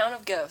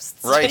of ghosts.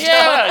 right.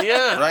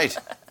 Yeah. Right.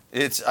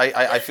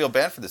 I feel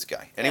bad for this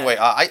guy. Anyway,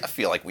 I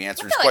feel like we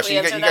answered his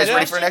question. You guys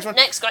ready for the next one?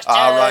 Next question.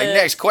 All right,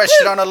 next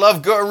question on the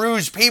Love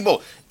Gurus.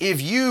 People,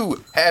 if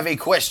you have a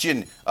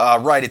question,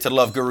 write it to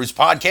Love Gurus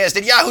Podcast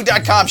at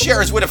yahoo.com.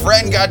 Share us with a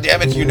friend. God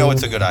damn it, you know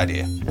it's a good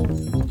idea.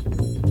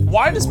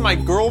 Why does my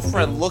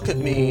girlfriend look at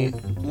me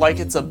like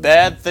it's a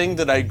bad thing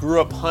that I grew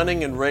up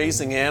hunting and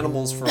raising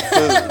animals for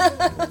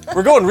food?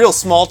 We're going real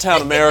small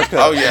town America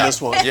Oh, in yeah.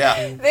 this one. Yeah.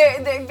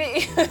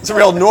 It's a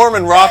real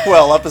Norman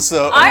Rockwell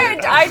episode.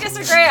 I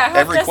disagree. I hope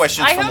Every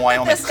question's from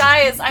Wyoming.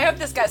 I hope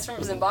this guy's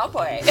from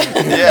Zimbabwe.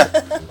 Yeah.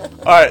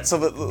 All right, so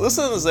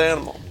listen to this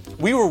animal.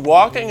 We were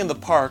walking in the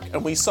park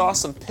and we saw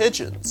some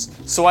pigeons.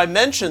 So I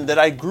mentioned that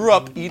I grew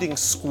up eating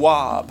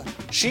squab.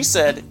 She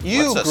said,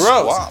 "You What's a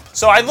gross." squab?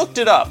 So I looked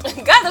it up.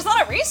 God, there's a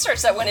lot of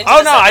research that went into Oh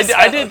this no,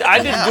 I episode. did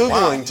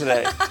Googling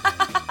today.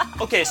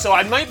 Okay, so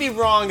I might be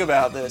wrong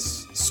about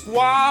this.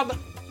 Squab,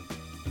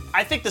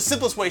 I think the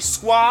simplest way,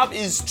 squab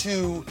is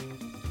to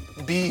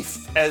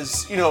beef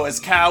as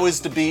cow is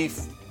to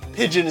beef,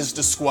 pigeon is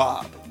to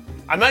squab.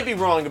 I might be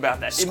wrong about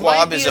that.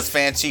 Squab is a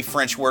fancy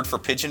French word for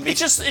pigeon meat. It's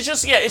just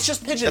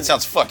pigeon. That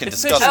sounds fucking It's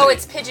disgusting. Oh,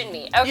 it's pigeon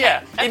meat. Okay.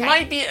 Yeah, okay. it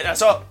might be.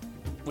 So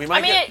we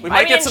might get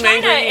in some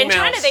China, angry emails. in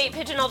China, they eat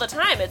pigeon all the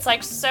time. It's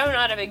like so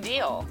not a big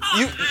deal.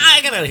 I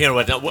gotta hear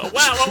what else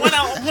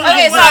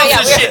Okay, sorry,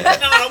 is she?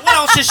 No, what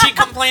else is she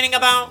complaining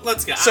about?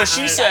 Let's go. So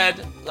she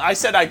said, I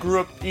said I grew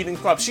up eating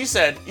squab. She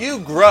said, "You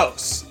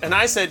gross." And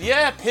I said,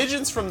 "Yeah,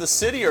 pigeons from the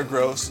city are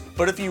gross,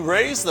 but if you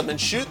raise them and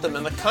shoot them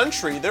in the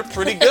country, they're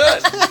pretty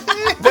good."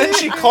 Then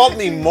she called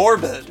me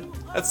morbid.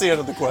 That's the end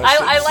of the question.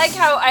 I like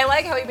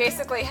how he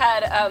basically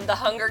had the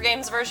Hunger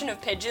Games version of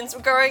pigeons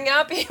growing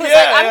up. He was Yeah,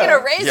 like, "I'm yeah.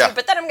 gonna raise Yeah. you,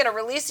 but then I'm gonna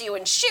release you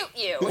and shoot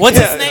you." What's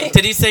Yeah. his name?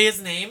 Did he say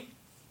his name?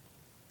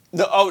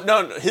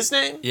 No, his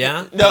name?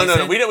 Yeah? No,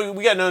 Did he say-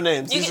 we got no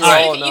names. You These can, are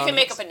you all can, you can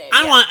make anonymous. up a name.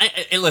 I yeah.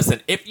 want.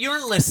 Listen, if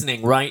you're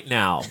listening right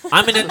now,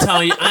 I'm gonna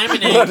tell you. I'm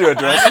want to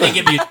address gonna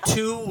give you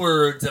 2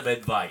 words of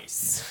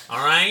advice.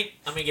 All right,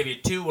 I'm gonna give you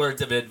 2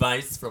 words of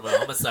advice from a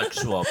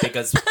homosexual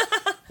because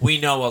we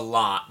know a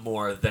lot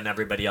more than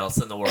everybody else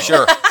in the world.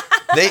 Sure.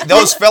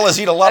 Those fellas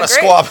eat a lot of Agreed.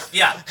 squab.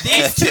 Yeah,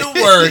 these 2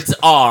 words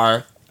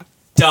are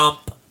dump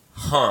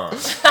her.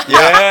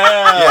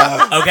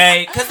 Yeah.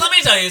 Okay? Because let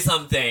me tell you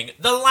something.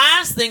 The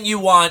last thing you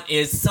want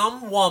is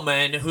some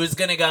woman who's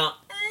gonna go,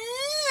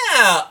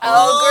 yeah.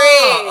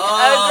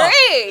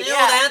 Agreed. You know,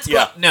 Yeah.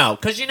 that's no,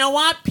 because you know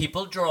what?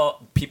 People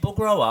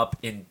grow up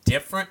in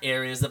different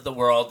areas of the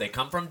world. They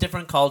come from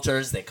different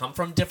cultures. They come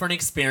from different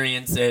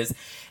experiences.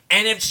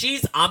 And if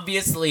she's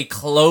obviously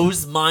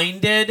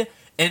closed-minded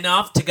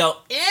enough to go,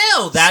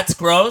 ew, that's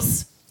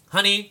gross,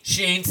 honey,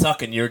 she ain't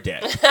sucking your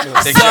dick.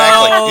 Exactly.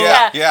 So-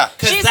 Yeah.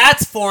 Because She's-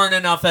 that's foreign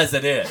enough as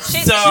it is.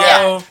 She's- So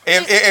Yeah.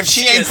 If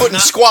she ain't is putting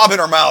not- squab in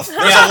her mouth,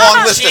 there's Yeah. a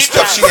long list She of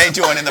stuff she ain't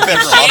doing in the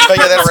bedroom. she I'll ain't tell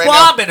you that putting right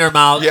now. squab in her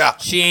mouth. Yeah.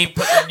 She ain't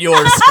putting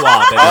your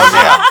squab in her Oh, mouth.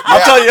 yeah.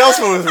 I'll tell you else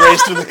what was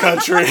raised in the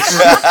country.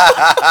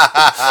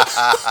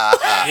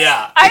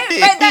 Yeah.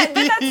 But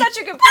that's such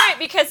a good point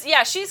because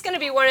she's gonna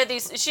be one of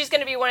these. She's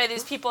gonna be one of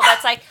these people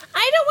that's like,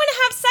 I don't want to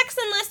have sex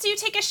unless you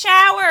take a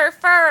shower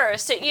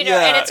first. And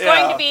it's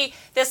going to be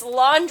this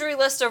laundry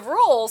list of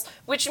rules,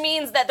 which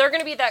means that they're going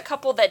to be that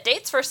couple that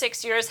dates for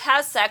 6 years,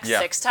 has sex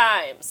 6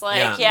 times.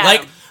 Like,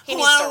 he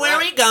needs to where are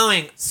run. we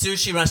going?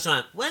 Sushi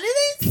restaurant. What do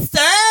they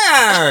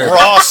serve?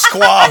 Raw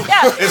squab.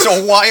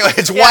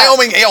 It's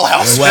Wyoming Ale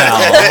House. Well.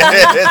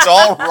 It's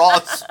all raw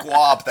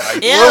squab that I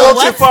Ew, do. We're a little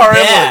too what's far in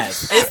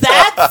this? Is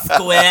that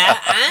square?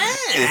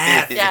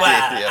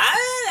 Yeah.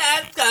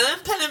 I'm gonna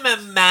put in my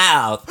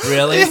mouth.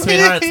 Really,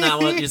 sweetheart? It's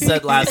not what you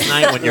said last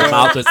night when your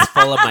mouth was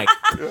full of my.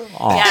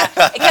 Oh. Yeah,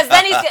 because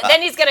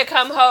then he's gonna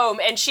come home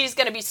and she's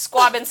gonna be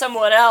squabbing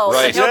someone else,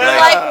 Right. and he'll Yeah. be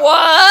like,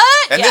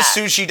 "What?" And this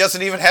sushi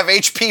doesn't even have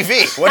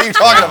HPV. What are you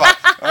talking about?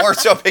 I weren't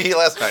so picky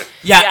last night.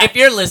 Yeah, if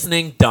you're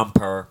listening, dump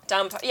her.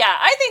 dumb. Yeah,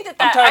 I think that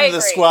I'm I tired agree. of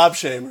the squab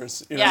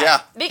shamers. You know? Yeah. Yeah,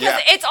 Because yeah.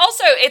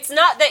 it's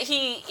not that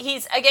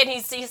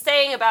he's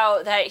saying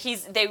about that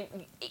they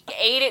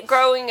ate it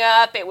growing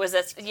up. It was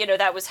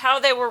that was how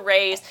they were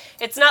raised.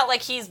 It's not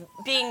like he's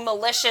being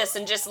malicious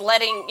and just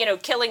letting,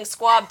 killing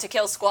squab to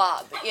kill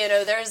squab.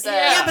 There's a...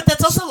 Yeah, but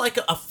that's also like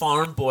a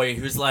farm boy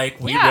who's like,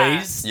 we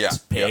raised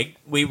pig,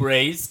 we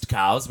raised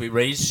cows, we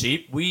raised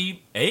sheep,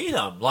 we ate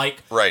them.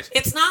 Like, right.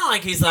 It's not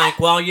like he's like,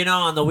 well,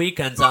 on the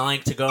weekends I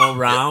like to go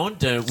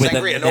around with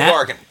Sangria, a net. no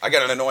bargain. I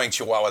got an annoying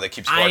chihuahua that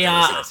keeps barking.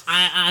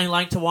 I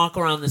like to walk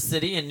around the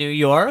city in New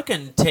York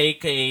and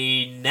take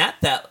a net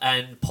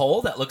and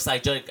pole that looks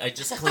like I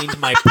just cleaned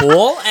my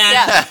pool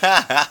and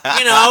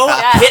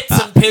hit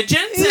some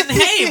pigeons and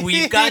hey,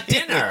 we've got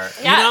dinner.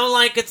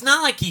 It's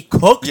not like he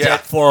cooked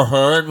it for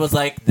her and was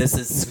like, this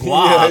is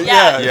squab.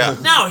 Yeah.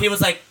 No, he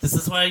was like, this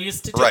is what I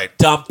used to do. Right.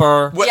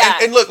 Dumper. Well,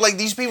 and look, like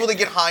these people that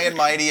get high and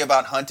mighty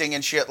about hunting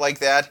and shit like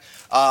that,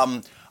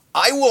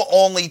 I will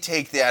only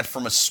take that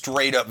from a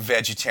straight up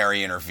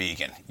vegetarian or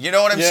vegan. You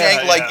know what I'm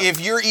saying? Like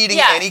if you're eating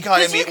any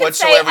kind of meat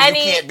whatsoever, you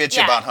can't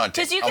bitch about hunting.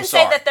 Because you can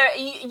say that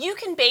you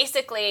can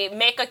basically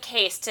make a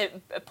case to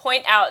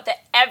point out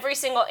that every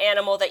single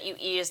animal that you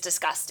eat is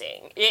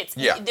disgusting.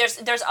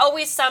 There's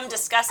always some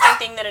disgusting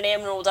thing that an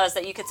animal does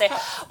that you could say,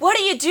 what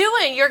are you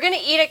doing? You're going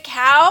to eat a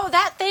cow?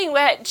 That thing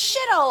had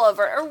shit all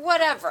over it or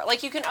whatever.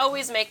 Like you can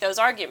always make those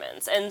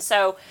arguments. And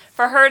so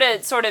for her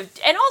to sort of,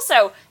 and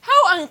also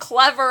how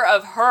unclever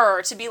of her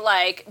to be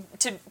like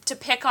to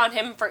pick on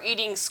him for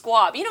eating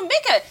squab. Give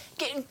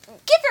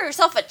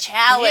yourself a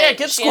challenge. Yeah,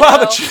 give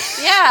squab a challenge.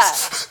 Yeah,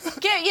 say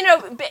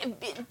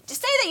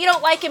that you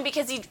don't like him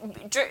because he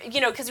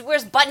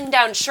wears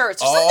button-down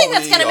shirts or something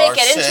that's going to make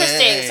it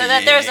interesting, so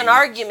that there's an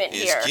argument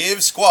here.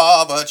 Give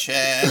squab a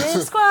chance.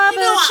 Give squab a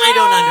chance. I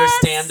don't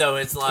understand though.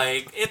 It's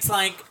like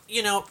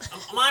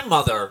my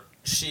mother.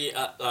 She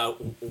a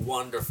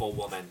wonderful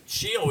woman.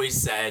 She always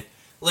said,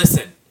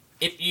 "Listen,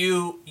 if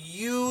you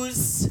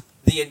use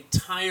the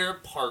entire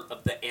part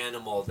of the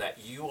animal that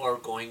you are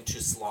going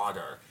to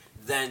slaughter,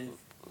 then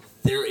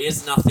there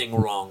is nothing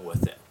wrong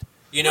with it."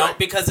 Right.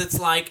 Because it's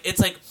like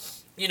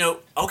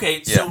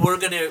okay, so we're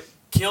gonna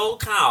kill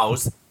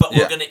cows, but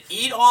we're gonna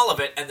eat all of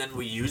it, and then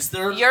we use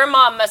their. Your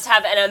mom must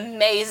have an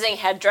amazing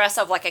headdress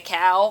of like a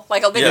cow,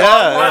 like a big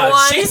longhorn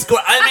one. She's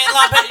but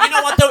you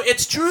know what though?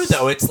 It's true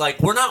though. It's like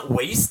we're not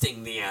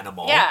wasting the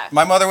animal. Yeah.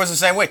 My mother was the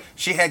same way.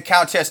 She had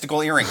cow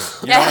testicle earrings.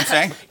 You know what I'm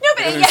saying? No,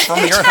 but it was from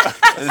Europe.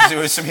 It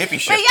was some hippie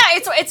shit. But yeah,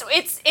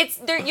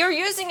 you're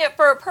using it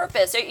for a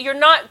purpose. You're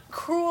not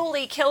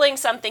cruelly killing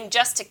something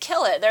just to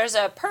kill it. There's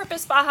a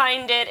purpose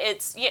behind it.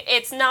 It's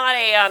not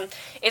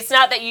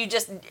that you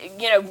just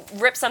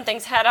rip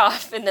something's head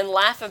off and then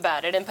laugh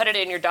about it and put it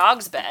in your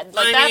dog's bed.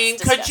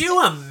 Like, could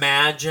you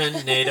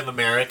imagine Native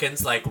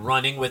Americans like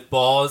running with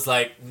balls?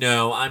 Like,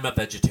 no, I'm a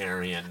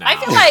vegetarian now. I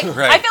feel like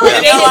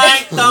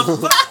No.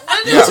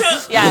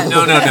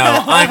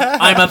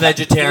 I'm a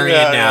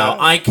vegetarian now.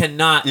 I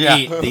cannot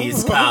eat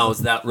these cows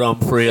that roam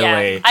freely.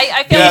 Yeah.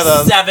 I feel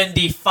like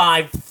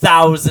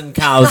 75,000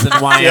 cows in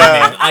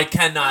Wyoming. I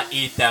cannot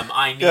eat them.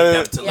 I need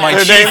them to live. My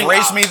chief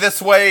raised me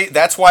this way.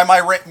 That's why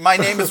my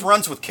name is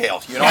Runs with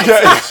Kale. You know.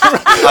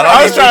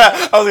 I was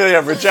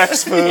gonna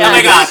rejects food. Oh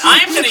my god,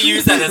 I'm gonna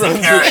use that as a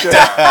character.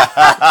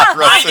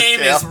 My name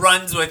is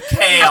Runs with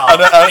Kale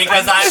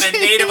because I'm a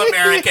Native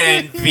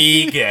American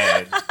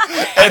vegan.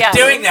 I'm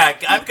doing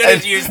that. I'm gonna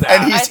use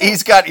that. And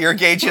he's got ear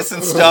gauges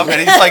and stuff, and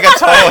he's like a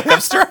total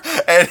hipster.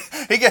 And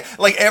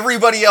like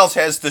everybody else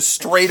has the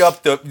straight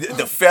up the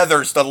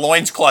feathers, the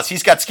loincloths.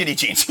 He's got skinny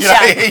jeans.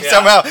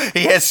 Somehow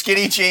he has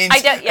skinny jeans.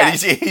 And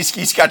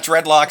he's got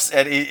dreadlocks,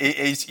 and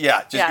he's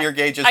ear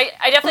gauges.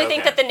 I definitely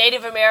think that the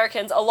Native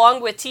Americans,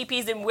 along with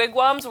teepees and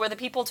wigwams, were the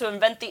people to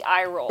invent the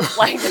eye roll.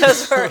 Like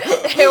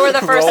they were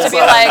the first to be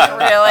like,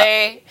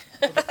 really?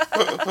 All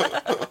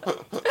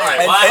right.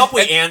 Well, I hope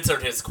we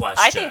answered his question.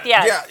 I think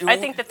I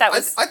think that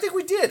was. I think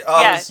we did.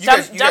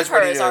 Dump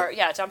her is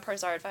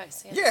our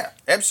advice. Yeah,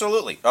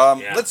 absolutely.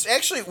 Let's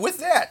actually with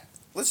that.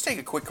 Let's take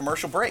a quick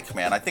commercial break,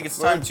 man. I think it's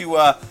time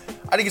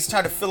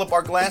to fill up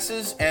our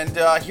glasses and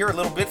hear a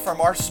little bit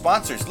from our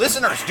sponsors.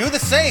 Listeners, do the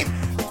same.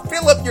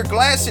 Fill up your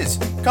glasses.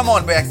 Come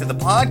on back to the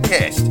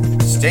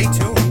podcast. Stay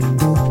tuned.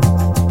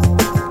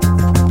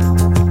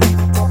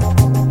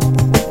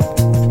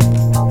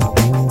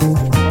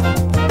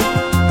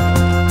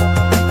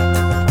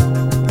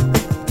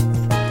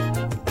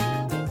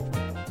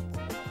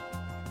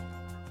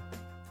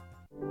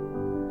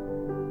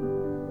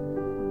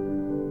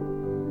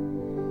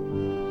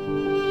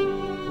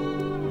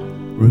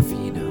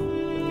 Rufino,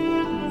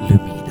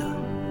 Lumina,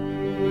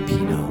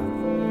 Pinot,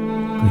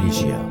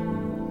 Grigio,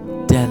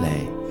 Dele,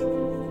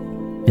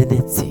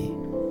 Vinizzi,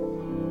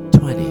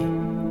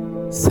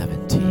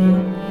 2017.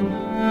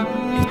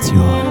 It's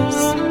yours,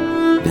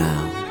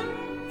 now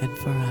and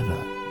forever.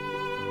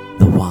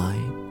 The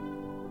wine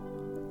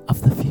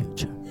of the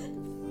future.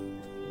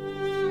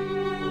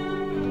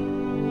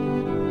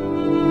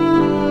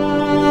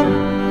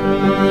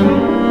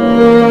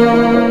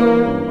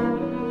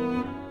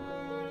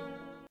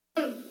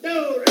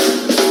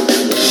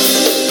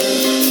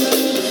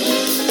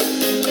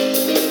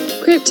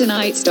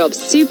 Kryptonite stops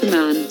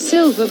Superman,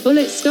 silver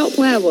bullets stop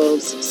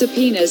werewolves,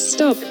 subpoenas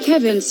stop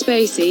Kevin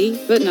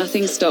Spacey, but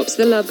nothing stops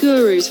the love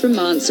gurus from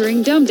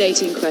answering dumb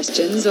dating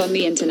questions on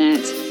the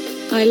internet.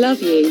 I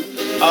love you.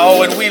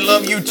 Oh, and we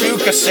love you too,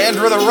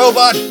 Cassandra the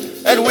Robot.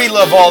 And we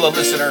love all the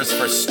listeners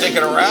for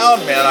sticking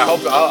around, man. I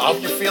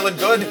hope you're feeling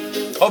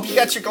good. Hope you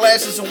got your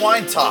glasses of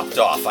wine topped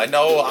off. I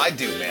know I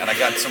do, man. I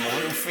got some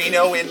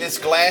Rufino in this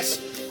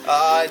glass.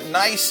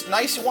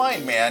 Nice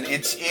wine, man.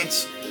 It's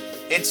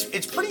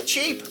pretty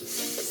cheap.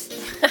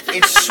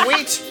 It's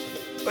sweet,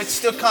 but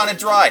still kind of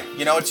dry.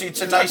 You know, it's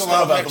a nice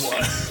little mix.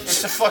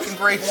 It's a fucking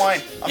great wine.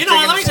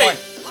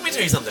 Let me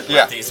tell you something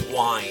about these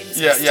wines,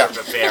 Mr.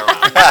 Rivera.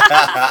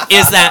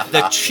 Is that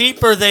the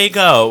cheaper they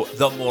go,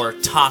 the more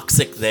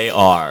toxic they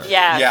are.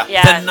 Yeah.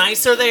 The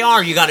nicer they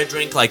are, you got to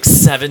drink like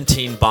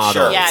 17 bottles.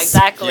 Sure. Yeah,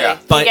 exactly. Yeah.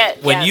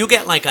 But when you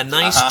get like a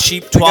nice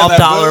cheap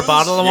 $12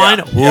 bottle of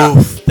wine,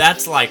 woof,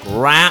 that's like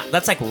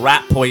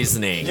rat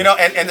poisoning. You know,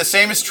 and the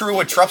same is true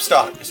with truck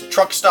stop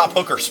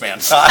hookers, man.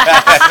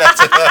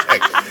 That's the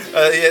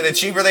thing. The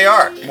cheaper they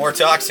are, more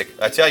toxic.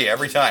 I tell you,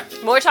 every time.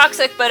 More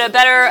toxic, but a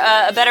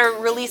better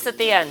release at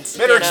the end.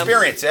 Better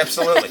experience,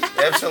 absolutely.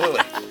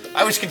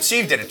 I was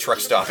conceived at a truck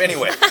stop.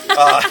 Anyway,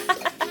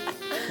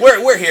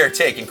 we're here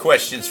taking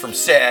questions from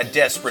sad,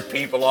 desperate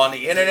people on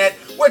the internet.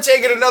 We're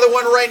taking another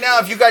one right now.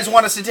 If you guys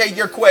want us to take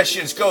your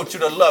questions, go to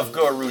the Love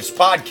Gurus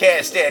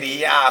podcast at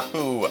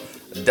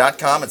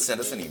yahoo.com and send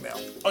us an email.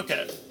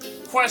 Okay.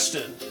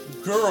 Question.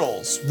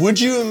 Girls, would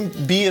you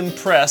be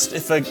impressed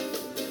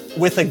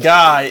with a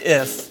guy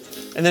if...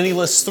 And then he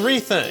lists 3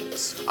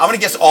 things. I'm going to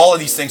guess all of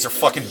these things are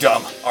fucking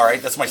dumb. All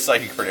right, that's my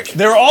psychic prediction.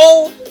 They're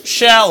all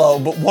shallow,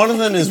 but one of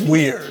them is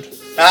weird,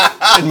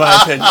 in my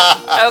opinion.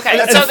 Okay,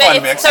 That's a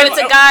fun mix. so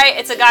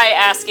it's a guy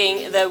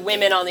asking the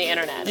women on the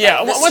internet.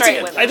 Yeah, like the once straight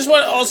again, women. I just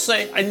want to also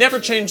say, I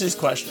never change these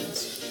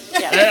questions.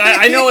 Yeah.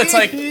 I know it's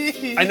like,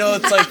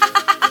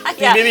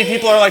 Yeah. maybe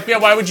people are like, yeah,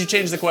 why would you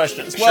change the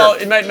questions? Well,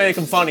 it might make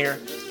them funnier.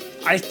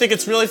 I think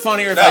it's really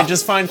funnier if I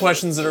just find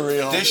questions that are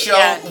real. This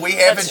show, we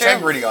have that's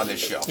integrity on this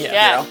show. Yeah,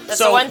 You know? that's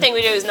So- the one thing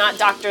we do is not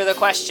doctor the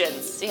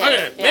questions. Yeah,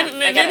 Okay,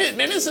 yeah, I get it.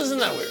 maybe this isn't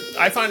that weird.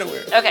 I find it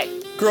weird. Okay.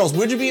 Girls,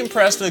 would you be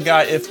impressed with a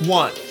guy if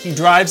 1, he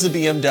drives a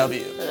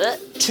BMW,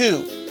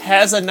 2,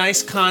 has a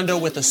nice condo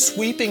with a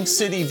sweeping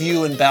city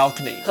view and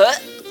balcony,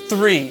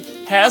 3,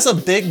 has a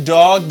big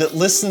dog that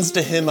listens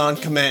to him on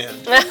command?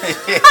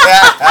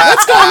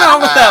 What's going on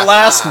with that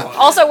last one?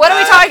 Also, what are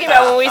we talking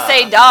about when we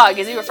say dog?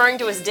 Is he referring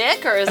to his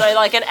dick, or is it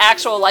like an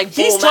actual bull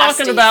He's talking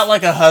mastiff? about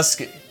like a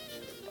husky.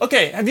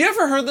 Okay, have you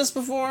ever heard this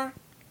before?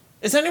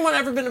 Has anyone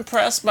ever been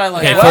impressed by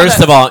like... Okay,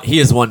 first of all, he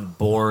is one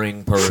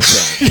boring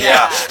person.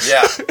 Yeah.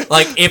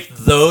 Like, if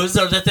those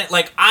are the things,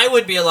 like, I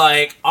would be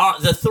like,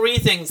 the 3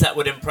 things that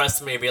would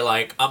impress me would be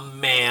like a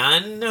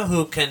man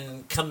who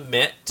can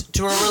commit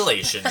to a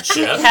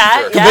relationship.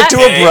 Commit to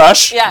a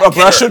brush. Yeah. A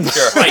brush and...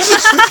 Right. He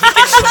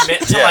can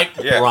commit to like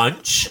yeah.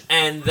 brunch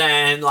and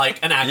then like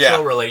an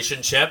actual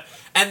relationship.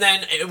 And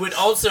then it would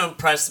also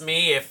impress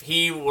me if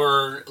he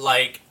were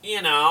like,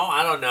 you know,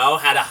 I don't know,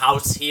 had a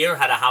house here,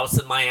 had a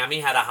house in Miami,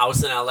 had a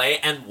house in LA,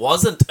 and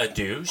wasn't a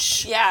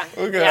douche. Yeah.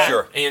 Okay. Yeah.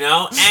 Sure. You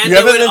know? And You it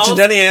haven't would mentioned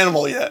any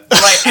animal yet.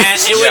 Right, and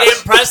it would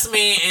impress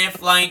me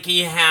if like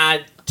he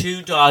had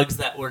 2 dogs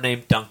that were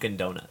named Dunkin'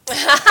 Donuts. Yeah,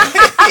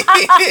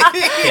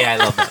 I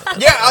love that.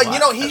 Yeah, you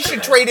know, he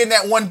should trade in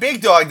that one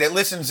big dog that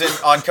listens in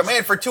on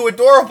command for 2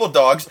 adorable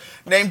dogs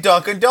named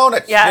Dunkin'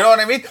 Donuts. Yeah. You know what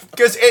I mean?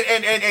 Because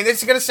and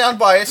it's going to sound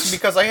biased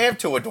because I have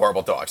 2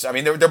 adorable dogs. I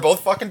mean, they're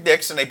both fucking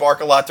dicks and they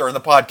bark a lot during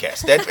the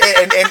podcast.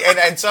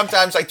 And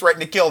sometimes I threaten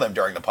to kill them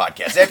during the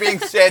podcast. That being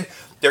said,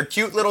 they're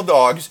cute little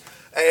dogs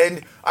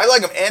and I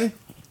like them. And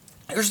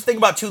here's the thing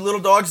about 2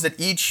 little dogs that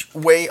each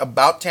weigh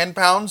about 10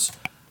 pounds.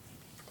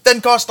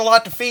 Doesn't cost a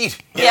lot to feed.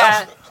 You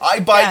know? I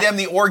buy them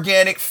the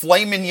organic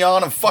filet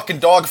mignon of fucking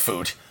dog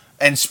food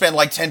and spend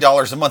like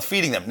 $10 a month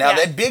feeding them. Now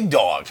that big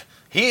dog,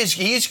 he's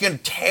going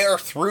to tear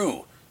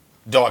through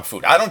dog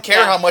food. I don't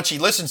care how much he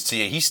listens to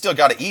you. He's still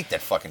got to eat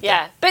that fucking thing.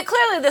 Yeah, but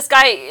clearly this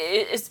guy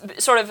is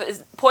sort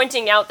of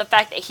pointing out the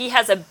fact that he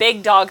has a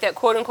big dog that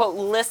quote unquote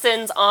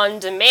listens on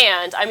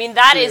demand. I mean,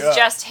 that is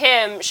just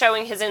him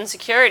showing his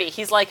insecurity.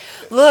 He's like,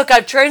 look,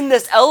 I've trained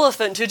this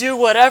elephant to do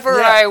whatever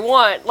I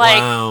want.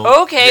 Like,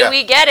 okay,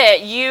 we get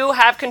it. You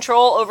have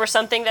control over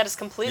something that is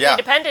completely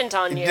dependent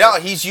on you. No,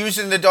 he's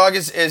using the dog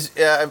as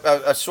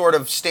a sort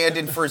of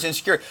stand-in for his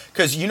insecurity.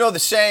 Because you know the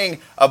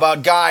saying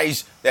about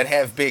guys that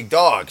have big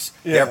dogs.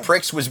 Their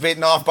pricks was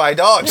bitten off by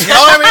dogs. You know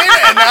what I mean?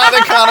 And now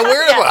they're kind of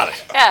weird about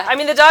it. Yeah, I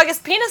mean, the dog is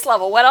penis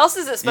level. What else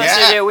is it supposed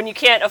to do when you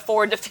can't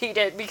afford to feed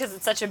it because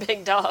it's such a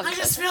big dog? I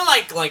just feel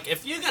like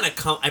if you're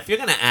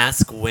gonna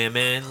ask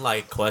women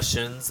like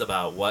questions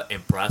about what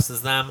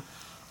impresses them,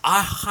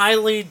 I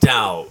highly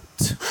doubt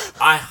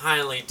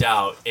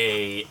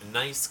a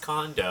nice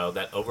condo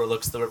that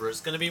overlooks the river is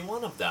going to be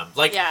one of them.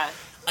 Like,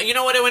 you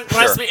know what would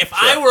impress me? If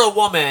I were a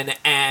woman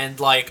and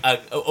like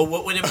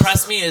what would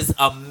impress me is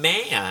a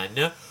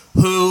man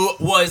who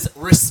was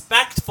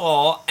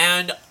respectful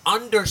and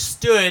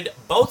understood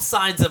both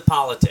sides of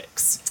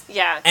politics.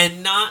 Yeah.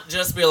 And not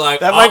just be like,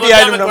 That might I'm be a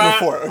item number Democrat,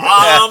 4. Okay.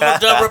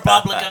 I'm a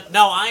Republican.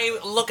 No, I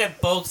look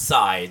at both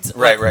sides.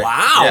 Right, Like, right.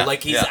 wow, Yeah,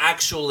 like he's yeah.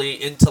 actually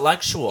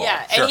intellectual.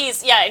 Yeah, Sure. and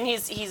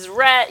he's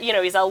read,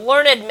 he's a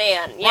learned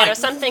man, you know, Right.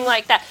 something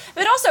like that.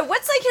 But also,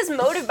 what's like his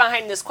motive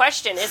behind this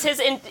question? Is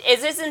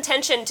his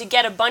intention to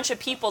get a bunch of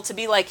people to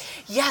be like,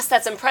 yes,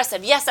 that's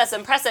impressive,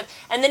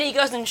 and then he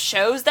goes and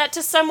shows that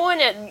to someone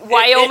at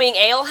Wyoming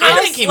Ale House?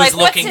 I think he was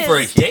Like, what's looking for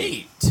a his-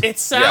 date. It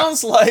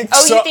sounds like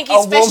Oh, you think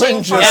he's a fishing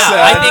woman for- just Yeah, said.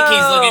 I think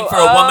he's looking for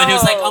a woman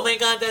who's like, Oh. oh my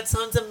god, that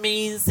sounds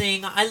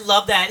amazing. I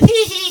love that.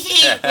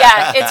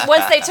 Yeah, it's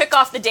once they took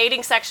off the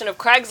dating section of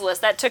Craigslist,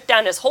 that took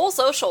down his whole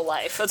social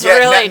life. It's Yeah,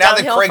 really now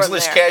that downhill from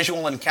Craigslist there.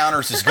 casual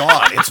encounters is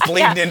gone. It's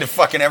bleeding into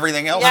fucking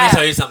everything else. Yeah. Let me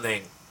tell you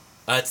something.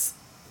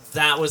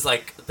 That was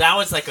like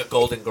a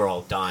golden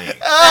girl dying.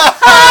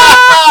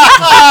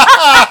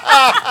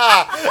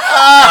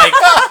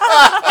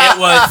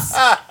 Like,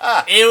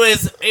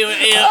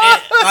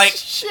 like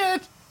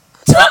Shit.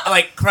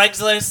 like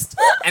Craigslist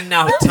and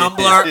now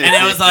Tumblr, and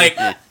it was like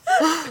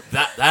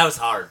that was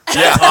hard.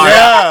 That's hard.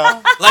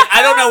 Yeah. Like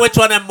I don't know which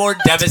one I'm more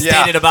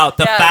devastated Yeah. about.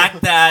 The Yeah.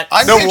 fact that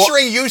I'm No,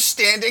 picturing you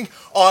standing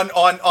on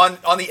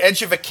the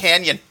edge of a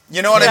canyon.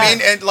 You know what I Yeah.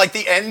 mean? And like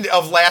the end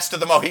of Last of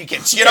the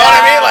Mohicans. You know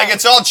what I mean? Like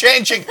it's all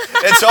changing.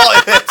 It's all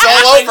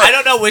over. I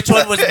don't know which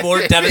one was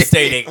more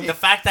devastating. The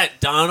fact that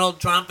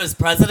Donald Trump is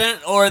president,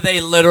 or they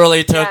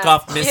literally took Yeah.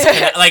 off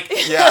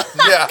Yeah,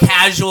 yeah.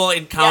 casual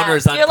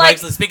encounters Yeah. on You're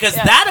like- Craigslist, because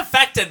yeah. that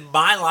affected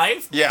my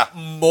life Yeah.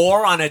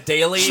 more on a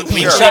daily,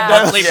 weekly, Sure.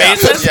 monthly Yeah,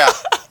 basis yeah.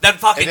 than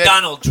fucking And then-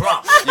 Donald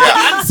Trump. Yeah. Like,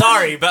 I'm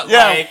sorry, but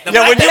Yeah, like the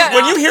yeah. fact that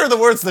When you hear the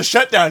words "the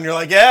shutdown," you're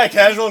like, "Yeah,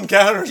 casual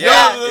encounters."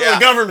 Yeah, No, yeah. the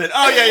government.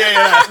 Oh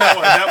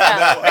yeah.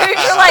 That one.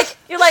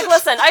 You're like,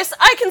 listen,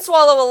 I can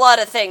swallow a lot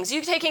of things.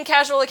 You taking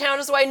casual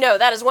encounters away? No,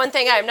 that is one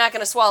thing I am not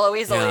going to swallow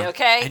easily. Yeah.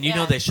 Okay. And you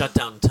know they shut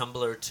down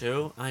Tumblr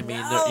too. I mean,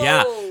 No.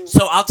 yeah.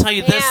 So I'll tell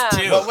you this Yeah.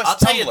 too. What was I'll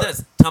tell you Tumblr?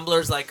 this.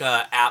 Tumblr's like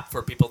a app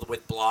for people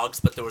with blogs,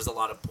 but there was a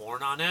lot of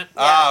porn on it.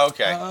 Ah,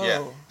 okay. Yeah.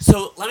 Oh.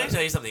 So let me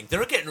tell you something.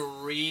 They're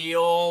getting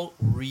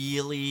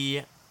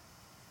really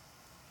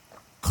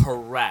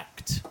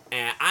correct,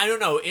 and I don't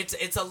know.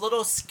 It's a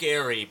little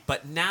scary,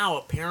 but now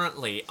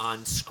apparently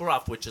on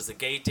Scruff, which is a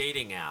gay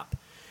dating app,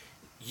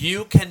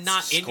 you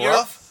cannot in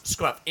your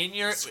Scruff?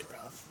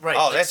 right.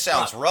 Oh, like that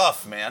sounds Scruff.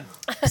 rough, man.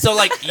 So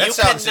like you That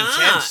sounds cannot.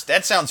 intense.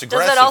 That sounds Does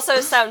aggressive. that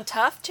also sound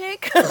tough,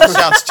 Jake? That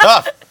sounds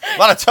tough. A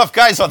lot of tough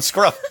guys on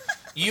Scruff.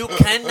 You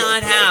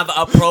cannot have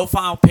a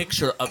profile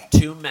picture of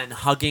two men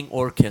hugging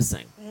or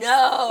kissing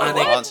No.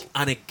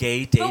 on a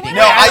gay dating wait,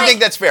 No, app. I think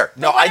that's fair.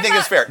 No, But what I think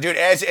it's about- fair, dude.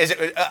 As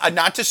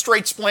not to straight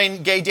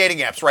explain gay dating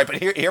apps, right?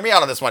 But hear me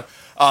out on this one.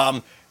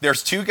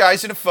 There's two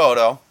guys in a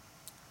photo.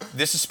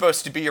 This is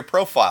supposed to be your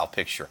profile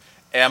picture.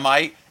 Am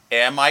I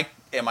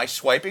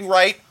swiping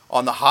right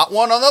on the hot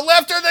one on the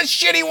left or the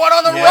shitty one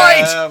on the Yeah.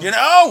 right? You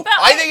know, But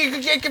I think it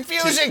could get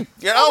confusing.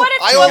 You know, what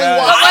if- I but only what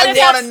want, I if want to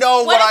that's-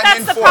 know what I'm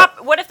in that's for.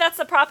 the what if that's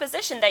the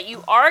proposition that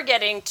you are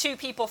getting two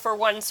people for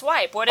one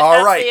swipe? What if All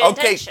that's right, the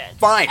okay, intention?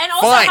 fine, And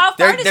also, fine. how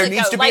far does There it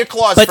needs go? to be a Like,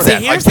 clause But for see,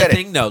 that. here's I the get it.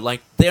 thing, though.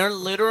 Like, they're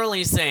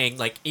literally saying,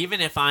 like, even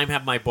if I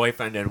have my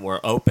boyfriend and we're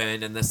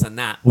open and this and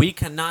that, we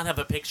cannot have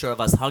a picture of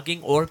us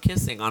hugging or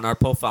kissing on our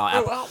profile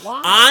app.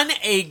 why? On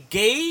a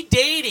gay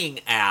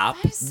dating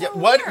app, That is so Yeah,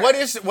 weird.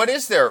 what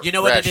is their you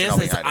know what it is?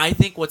 rationale Is behind I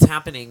think what's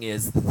happening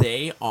is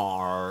they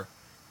are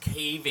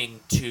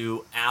caving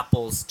to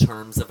Apple's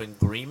terms of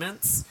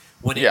agreements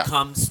when it Yeah.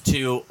 comes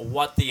to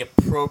what the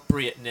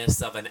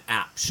appropriateness of an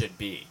app should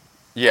be.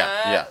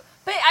 Yeah.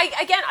 But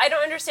I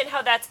don't understand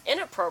how that's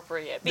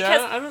inappropriate. Yeah,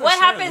 Because I don't what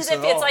understand happens this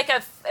if at it's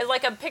all.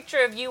 like a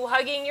picture of you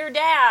hugging your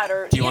dad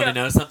or Do you want to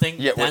know something?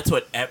 Yeah, That's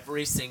what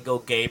every single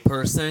gay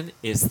person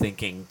is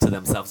thinking to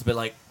themselves. Be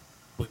like,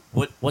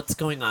 what's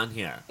going on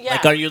here? Yeah.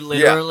 Like, are you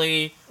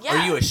literally? Yeah.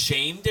 Are you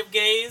ashamed of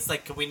gays?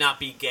 Like, can we not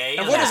be gay?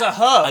 And on what a- is a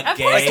hug? A Of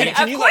course gay? it-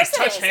 Can you like course it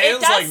touch is. It hands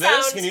does like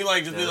this? sound- Can you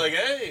like just be like,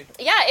 hey?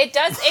 Yeah, it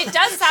does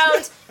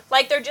sound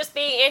like they're just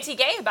being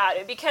anti-gay about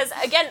it because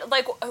again,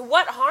 like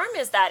what harm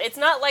is that? It's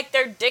not like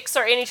their dicks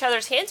are in each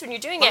other's hands when you're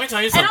doing Let it. me tell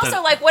you and something.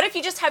 also, like, what if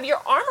you just have your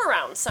arm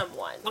around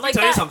someone? Let me like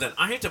tell you that- something.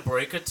 I hate to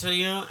break it to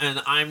you,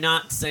 and I'm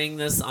not saying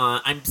this.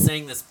 I'm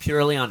saying this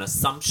purely on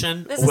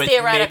assumption. This is with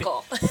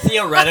theoretical. maybe-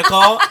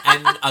 theoretical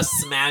and a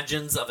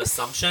smidgens of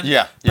assumption.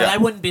 Yeah, But yeah. I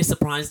wouldn't be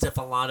surprised if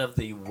a lot of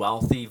the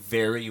wealthy,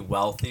 very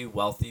wealthy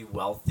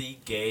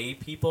gay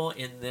people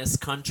in this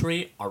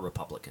country are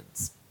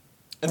Republicans.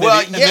 And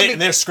Well, they, yeah,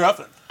 and they're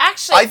scruffing.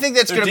 Actually, I think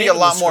that's They're going to be a dealing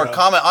lot with more scrub.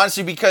 common,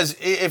 honestly, because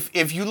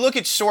if you look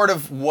at sort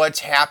of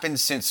what's happened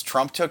since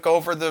Trump took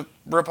over the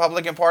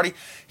Republican Party,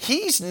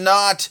 he's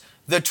not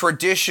the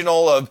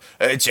traditional of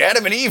it's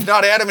Adam and Eve,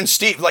 not Adam and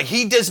Steve. Like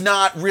he does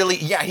not really.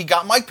 Yeah, he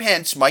got Mike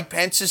Pence. Mike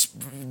Pence is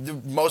the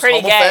most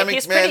Pretty gay. homophobic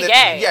He's man. pretty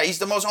that, gay. Yeah, he's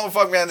the most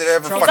homophobic man that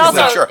ever he's fucking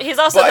lived. Sure,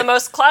 also But the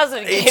most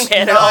closeted gay it's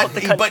man in all of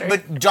the country.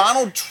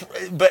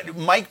 but But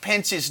Mike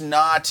Pence is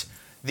not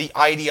the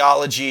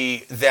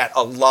ideology that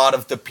a lot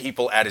of the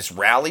people at his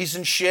rallies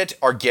and shit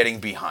are getting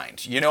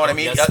behind. You know what I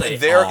mean? yes, they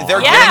they're are.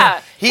 getting,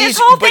 Yeah, his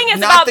whole thing is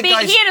about being.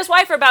 guys, He and his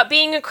wife are about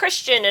being a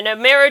Christian, and a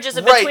marriage is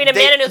between a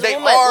man and his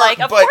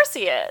woman. Of course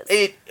he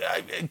is.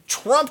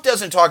 Trump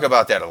doesn't talk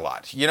about that a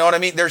lot. You know what I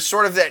mean? There's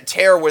sort of that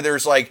tear where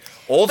there's like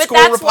old school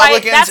that's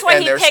Republicans why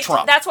and there's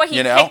Trump. That's why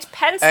he picked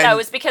Pence, though,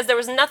 is because there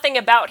was nothing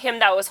about him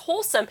that was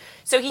wholesome.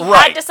 So he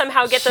had to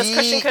somehow get those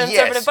Christian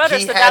conservative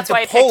voters. So that's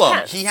why he picked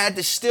Pence. He had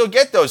to still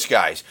get those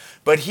guys.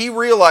 But he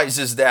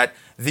realizes that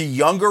the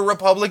younger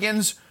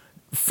Republicans,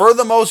 for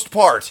the most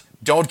part,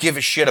 don't give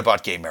a shit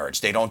about gay marriage.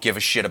 They don't give a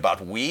shit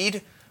about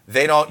weed.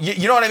 They don't.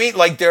 You know what I mean?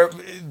 Like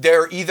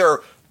they're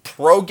either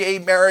pro-gay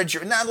marriage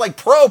or not, like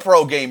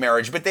pro-gay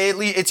marriage, but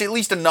it's at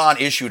least a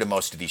non-issue to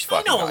most of these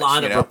fucking guys. I know a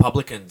lot of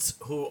Republicans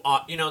who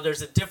are,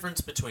 there's a difference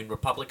between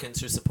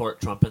Republicans who support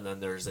Trump, and then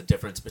there's a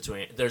difference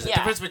between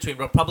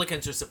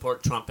Republicans who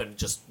support Trump and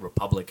just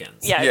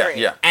Republicans.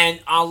 Yeah. And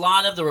a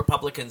lot of the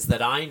Republicans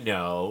that I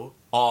know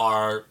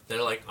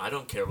they're like, I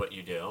don't care what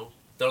you do.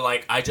 They're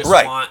like, I just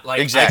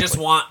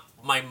want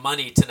my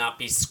money to not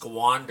be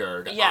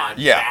squandered on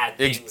bad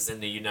things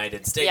in the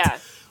United States. Yeah.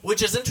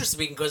 Which is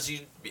interesting because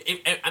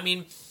I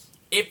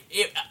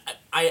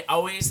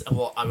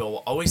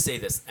will always say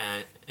this,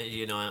 and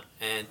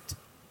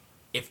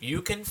if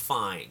you can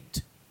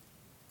find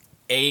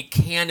a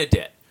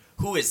candidate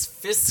who is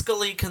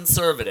fiscally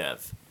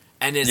conservative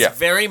and is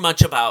very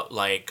much about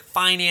like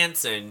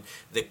finance and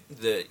the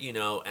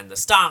and the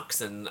stocks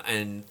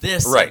and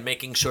this and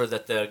making sure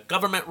that the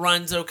government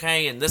runs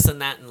okay and this and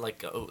that and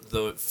like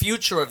the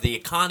future of the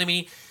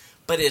economy,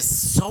 but is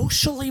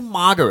socially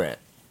moderate,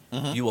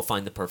 you will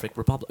find the perfect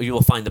You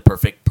will find the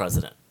perfect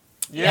president.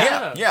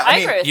 Yeah. I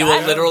agree with you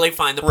that. will literally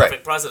find the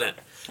perfect president.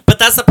 But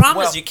that's the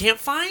problem is you can't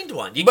find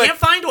one. You can't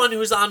find one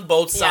who's on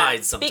both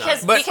sides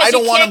sometimes. Because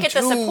you can't get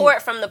the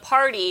support from the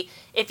party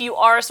if you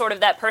are sort of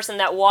that person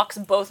that walks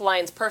both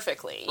lines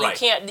perfectly. You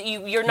can't.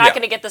 You're not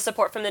going to get the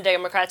support from the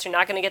Democrats. You're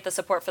not going to get the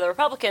support for the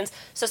Republicans.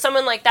 So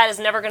someone like that is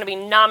never going to be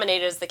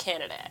nominated as the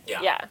candidate.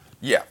 Yeah.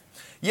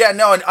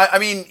 No, and I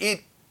mean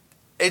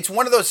it's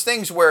one of those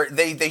things where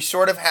they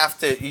sort of have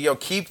to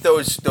keep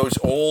those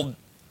old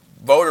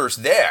voters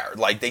there.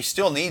 Like they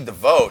still need the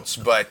votes,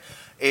 but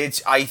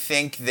I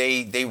think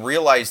they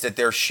realize that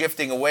they're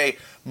shifting away.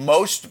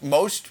 Most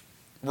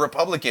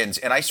Republicans,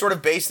 and I sort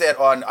of base that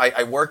on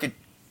I work at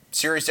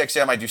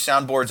SiriusXM. I do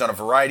soundboards on a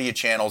variety of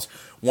channels.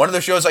 One of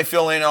the shows I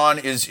fill in on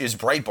is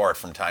Breitbart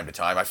from time to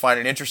time. I find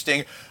it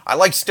interesting. I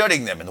like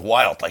studying them in the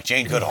wild, like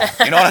Jane Goodall.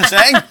 You know what I'm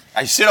saying?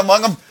 I sit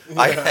among them.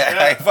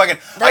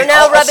 They're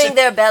now rubbing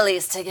their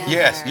bellies together.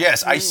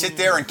 Yes. I sit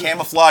there in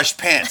camouflaged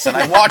pants and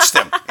I watch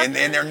them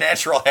in their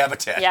natural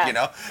habitat.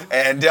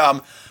 And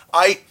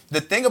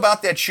the thing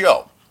about that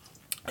show,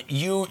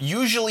 you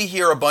usually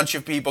hear a bunch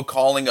of people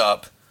calling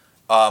up,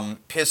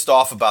 pissed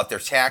off about their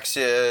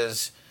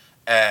taxes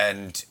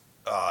and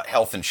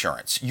health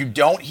insurance. You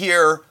don't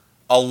hear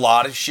a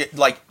lot of shit.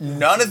 Like,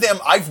 none of them,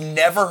 I've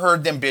never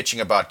heard them bitching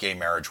about gay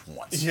marriage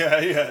once.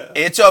 Yeah.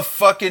 It's a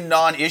fucking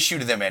non-issue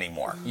to them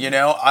anymore.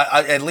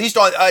 At least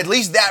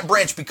that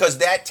branch, because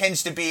that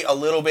tends to be a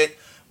little bit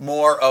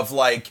more of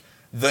like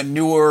the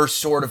newer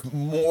sort of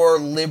more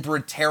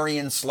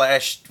libertarian /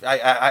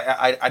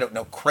 I don't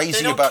know,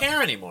 crazy about. They don't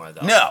care anymore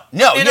though. No,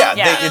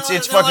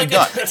 it's fucking like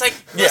done. It's like,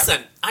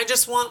 listen, I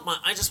just want my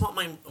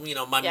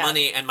my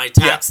money and my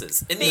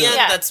taxes. In the end,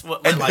 that's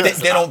what my life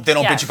is about. They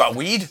don't bitch about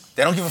weed.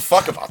 They don't give a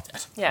fuck about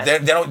that. Yeah.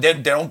 They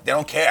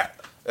don't care.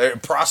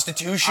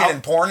 Prostitution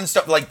and porn and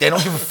stuff, like they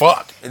don't give a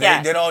fuck.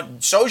 They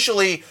don't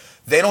socially.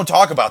 They don't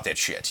talk about that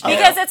shit.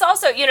 Because it's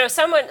also,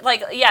 someone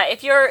like,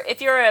 if you're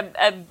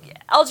a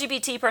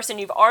LGBT person,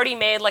 you've already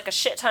made like a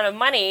shit ton of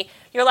money.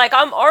 You're like,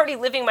 I'm already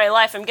living my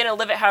life. I'm going to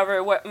live it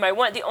however I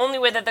want. The only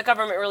way that the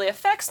government really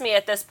affects me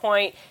at this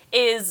point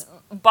is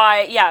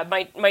by,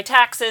 my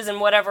taxes and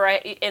whatever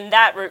in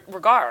that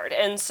regard.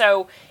 And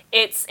so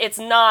it's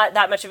not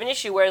that much of an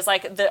issue. Whereas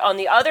like on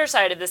the other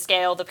side of the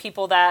scale, the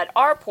people that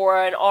are poor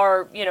and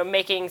are,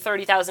 making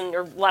 $30,000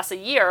 or less a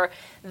year,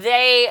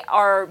 they're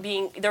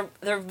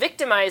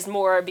victimized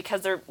more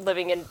because they're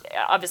living in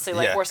obviously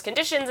like worse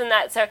conditions and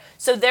that.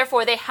 So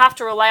therefore they have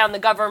to rely on the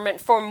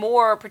government for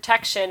more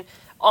protection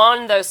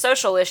on those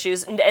social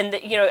issues, and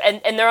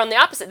they're on the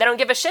opposite. They don't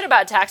give a shit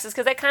about taxes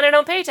because they kind of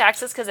don't pay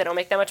taxes because they don't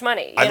make that much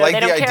money. I like they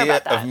the don't care idea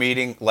about that. of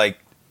meeting like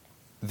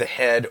the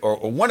head or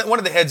one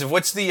of the heads of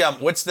what's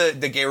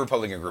the gay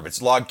Republican group?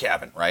 It's Log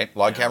Cabin, right?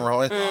 Log Cabin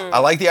Republican. I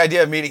like the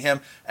idea of meeting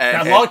him.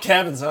 And Log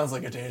Cabin sounds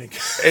like a dating.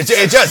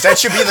 It does. That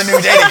should be the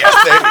new dating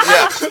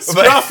app.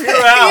 Stuff you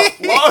out.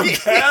 Log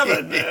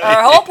Cabin. Man.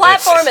 Our whole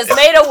platform is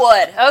made of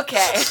wood.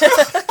 Okay.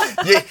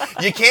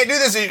 You can't do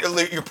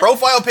this. Your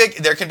profile pic.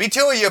 There can be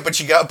two of you, but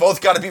you both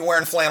got to be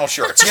wearing flannel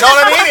shirts. You know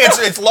what I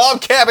mean? It's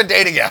Log Cabin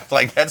dating app.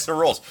 Like that's the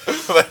rules.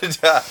 But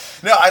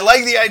no, I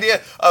like the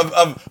idea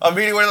of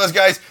meeting one of those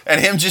guys and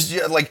him just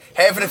like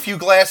having a few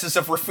glasses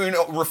of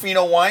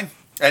Ruffino wine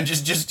and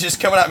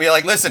just coming out and be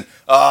like, listen,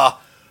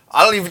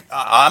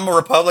 I'm a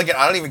Republican.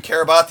 I don't even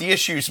care about the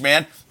issues,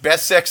 man.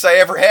 Best sex I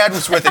ever had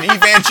was with an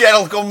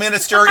evangelical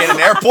minister in an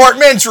airport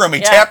men's room.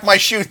 He tapped my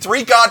shoe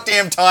 3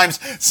 goddamn times.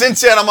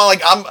 Since then,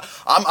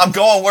 I'm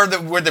going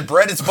where the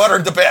bread is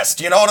buttered the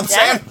best. You know what I'm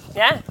saying?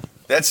 Yeah.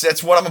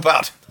 That's what I'm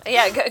about.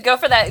 Yeah, go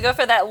for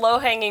that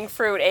low-hanging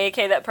fruit,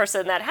 aka that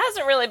person that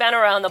hasn't really been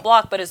around the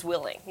block but is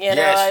willing,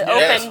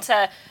 open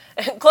to,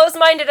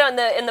 closed-minded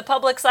in the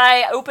public's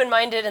eye,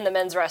 open-minded in the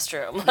men's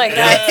restroom. Like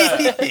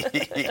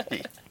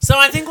that. So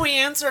I think we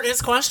answered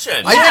his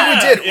question. I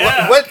think we did.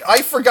 Yeah. What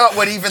I forgot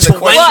what even the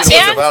question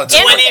was about.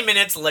 20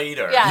 minutes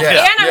later. And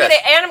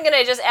I'm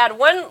gonna just add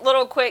one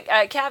little quick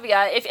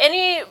caveat. If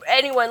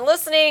anyone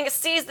listening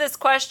sees this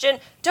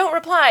question, don't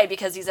reply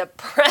because he's a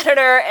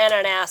predator and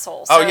an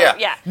asshole. So,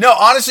 yeah. No,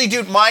 honestly,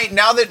 dude,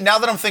 now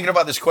that I'm thinking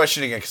about this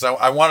question again, because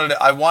I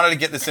wanted to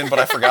get this in, but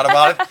I forgot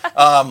about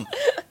it.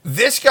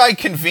 This guy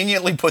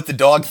conveniently put the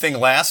dog thing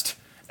last.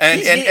 And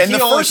he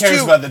the only first cares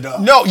two, about the dog.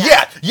 No,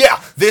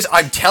 yeah. This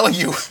I'm telling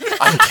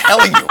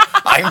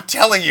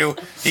you,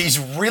 he's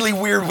really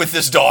weird with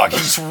this dog.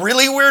 He's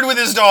really weird with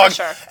his dog. For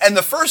sure. And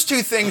the first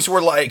 2 things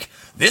were like,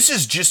 this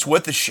is just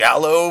what the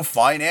shallow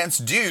finance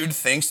dude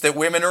thinks that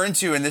women are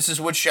into, and this is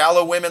what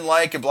shallow women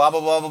like, and blah blah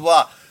blah blah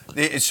blah.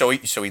 So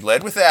he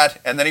led with that,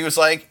 and then he was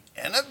like,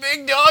 and a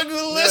big dog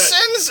who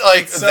listens.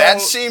 Like that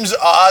seems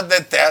odd.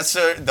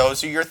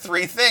 Those are your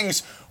 3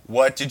 things.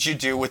 What did you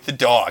do with the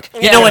dog?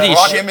 You know what? You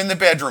brought him in the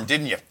bedroom,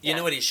 didn't you? You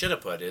know what he should have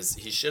put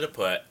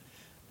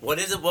what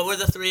is it? What were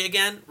the 3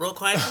 again? Real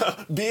quick.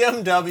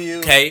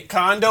 BMW.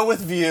 Condo with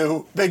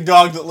view. Big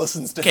dog that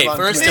listens to him. Okay,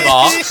 first of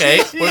all,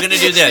 we're gonna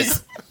do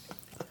this.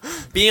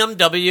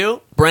 BMW,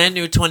 brand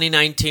new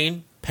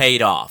 2019,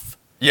 paid off.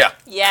 Yeah.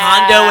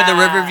 Condo in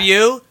the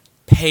Riverview,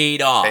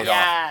 paid off.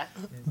 Yeah.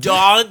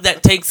 Dog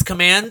that takes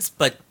commands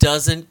but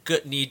doesn't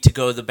need to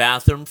go to the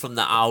bathroom from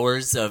the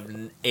hours of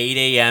 8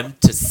 a.m.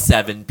 to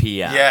 7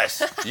 p.m.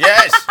 Yes.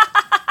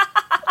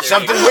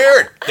 Something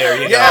weird. There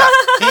you Yeah.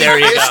 go. There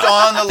you Pissed go.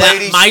 on the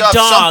lady's stuff.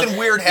 Something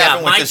weird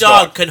happened with this dog.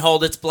 My dog can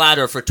hold its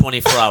bladder for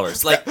 24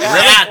 hours. Like,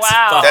 that's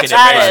fucking That's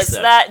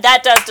impressive.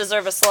 That does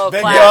deserve a slow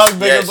Big clap. dog,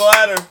 bigger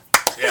bladder.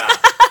 Yeah.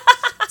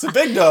 It's a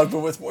big dog, but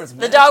with more.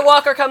 The dog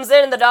walker comes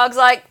in and the dog's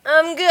like,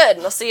 I'm good,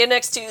 and I'll see you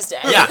next Tuesday.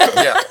 Yeah,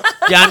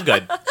 I'm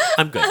good.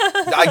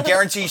 I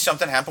guarantee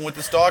something happened with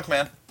this dog,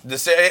 man.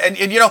 And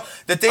you know,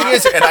 the thing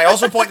is, and I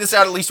also point this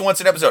out at least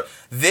once an episode,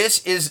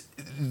 this is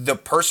the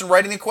person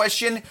writing the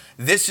question,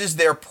 this is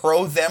their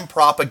pro-them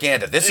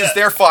propaganda. This is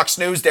their Fox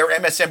News, their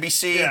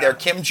MSNBC, their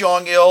Kim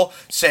Jong-il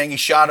saying he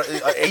shot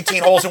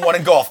 18 holes in one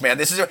in golf, man.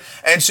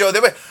 And so they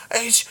were,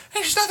 there's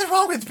nothing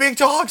wrong with big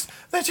dogs.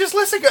 They just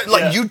listen.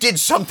 Like, you did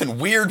something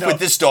weird with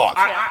this dog.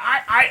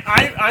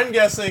 I'm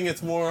guessing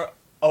it's more,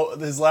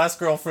 his last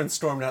girlfriend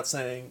stormed out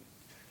saying,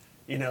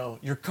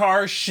 your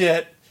car's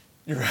shit,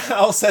 your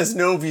house has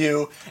no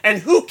view, and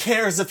who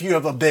cares if you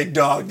have a big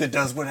dog that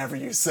does whatever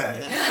you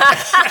say?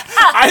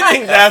 I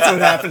think that's what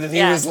happened, and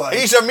he was like...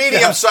 He's a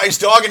medium-sized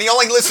dog, and he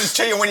only listens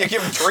to you when you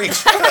give him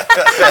treats. There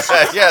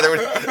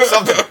was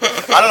something...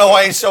 I don't know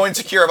why he's so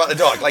insecure about the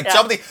dog. Like,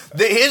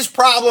 his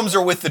problems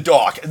are with the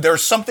dog.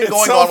 There's something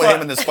going on with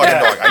him and this fucking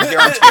dog. I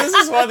guarantee you. This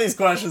is one of these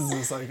questions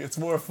is like, it's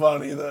more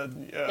funny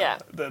than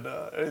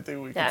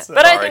anything we can say.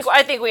 But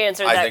I think we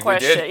answered that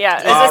question. Yeah.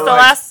 Is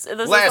this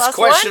the last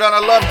question one?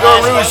 on I Love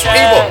Gurus,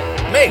 people.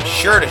 Make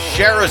sure to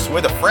share us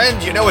with a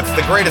friend. You know it's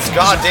the greatest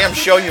goddamn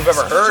show you've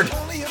ever heard.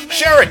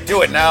 Share it.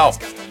 Do it now.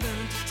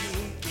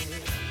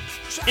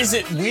 Is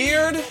it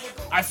weird?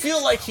 I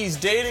feel like he's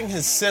dating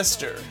his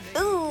sister.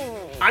 Ooh.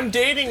 I'm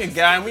dating a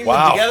guy, and we've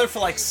been together for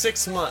like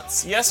 6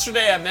 months.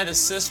 Yesterday, I met his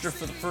sister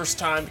for the first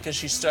time because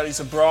she studies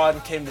abroad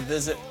and came to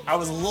visit. I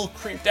was a little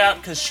creeped out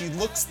because she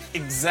looks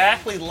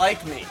exactly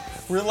like me.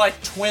 We're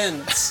like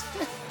twins.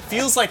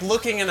 Feels like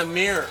looking in a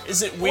mirror.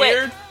 Is it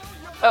weird? Wait.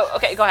 Oh,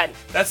 okay, go ahead.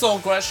 That's the whole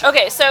question.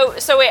 Okay, so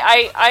wait,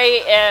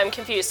 I am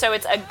confused. So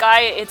it's a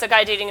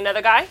guy dating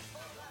another guy?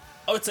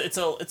 Oh, it's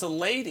a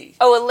lady.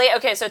 Oh,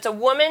 okay, so it's a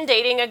woman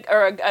dating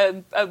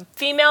a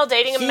female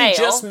dating a male. He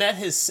just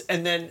met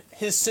and then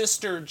his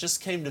sister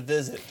just came to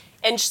visit.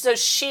 And so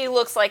she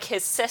looks like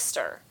his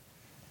sister.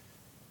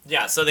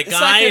 Yeah, so the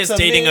guy is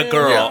dating a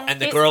girl, and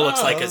the girl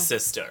looks like his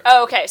sister.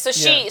 Oh, okay, so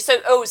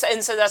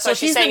so that's why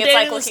she's saying it's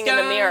like looking in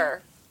the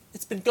mirror.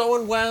 It's been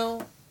going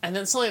well. And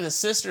then suddenly the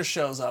sister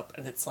shows up,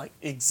 and it's like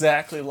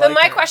exactly like But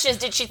my her. question is,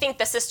 did she think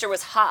the sister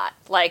was hot?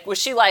 Like, was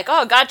she like,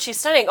 oh, God, she's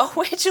stunning. Oh,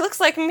 wait, she looks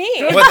like me.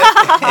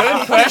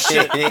 Good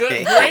question.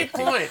 Great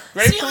point.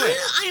 Great point.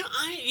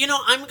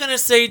 I'm going to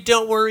say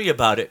don't worry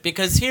about it,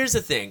 because here's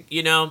the thing.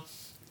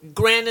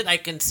 Granted, I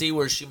can see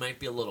where she might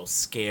be a little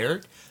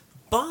scared,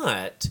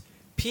 but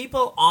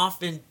people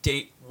often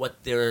date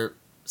what they're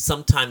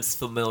sometimes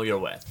familiar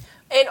with.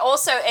 And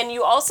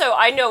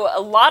I know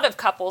a lot of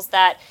couples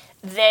that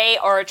they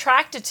are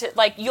attracted to,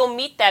 like, you'll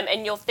meet them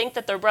and you'll think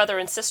that they're brother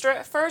and sister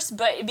at first,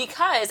 but and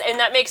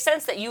that makes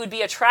sense that you would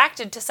be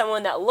attracted to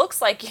someone that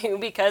looks like you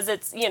because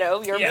it's, you're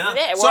we're all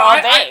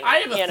bang.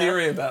 I have a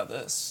theory about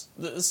this.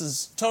 This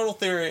is total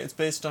theory. It's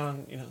based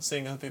on,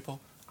 seeing other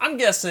people. I'm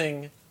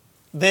guessing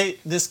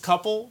this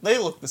couple, they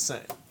look the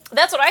same.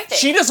 That's what I think.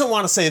 She doesn't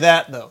want to say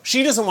that though.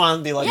 She doesn't want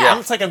to be like, Yeah. I'm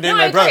like I'm dating No,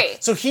 my I brother. agree.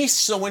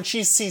 So when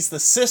she sees the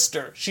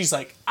sister, she's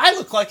like, I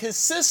look like his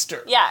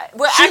sister. Yeah,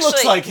 well, She actually,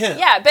 looks like him.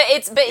 Yeah, but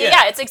it's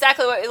Yeah. it's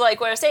exactly what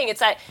I was saying. It's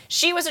that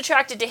she was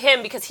attracted to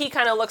him because he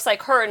kind of looks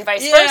like her and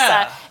vice Yeah.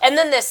 versa. And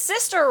then this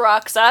sister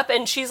rocks up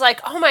and she's like,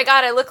 "Oh my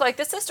god, I look like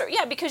this sister."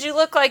 Yeah, because you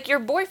look like your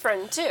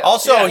boyfriend too.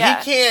 Also,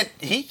 Yeah.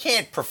 he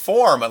can't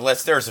perform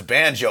unless there's a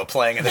banjo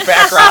playing in the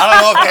background.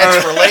 I don't know if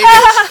that's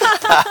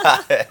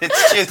related.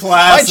 It's just,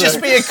 might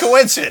just be a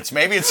coincidence.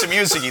 Maybe it's the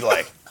music he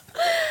like.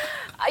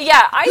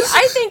 Yeah, I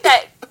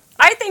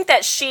think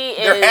that she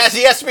is.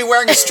 He has to be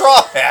wearing a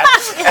straw hat,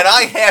 and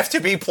I have to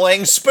be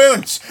playing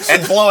spoons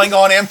and blowing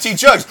on empty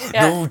jugs.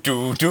 Yeah.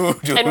 Do.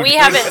 And we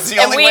haven't, That's the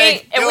and only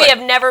way to do we it. have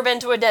never been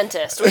to a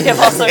dentist. We have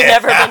also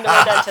never been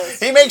to a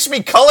dentist. He makes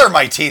me color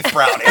my teeth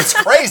brown. It's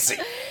crazy.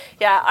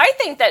 Yeah, I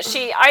think that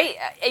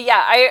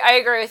I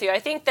agree with you. I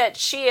think that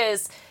she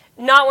is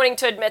not wanting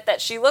to admit that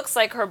she looks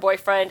like her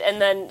boyfriend and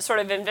then sort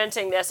of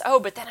inventing this,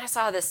 but then I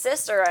saw this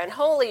sister and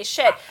holy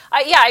shit.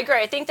 I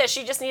agree. I think that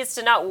she just needs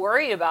to not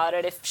worry about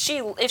it. If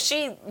she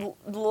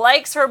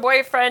likes her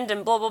boyfriend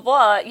and blah, blah,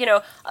 blah,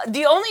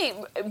 the only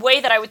way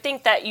that I would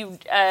think that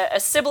a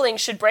sibling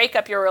should break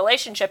up your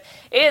relationship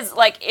is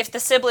like if the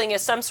sibling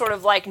is some sort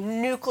of like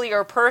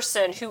nuclear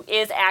person who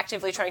is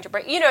actively trying to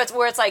break, it's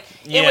where it's like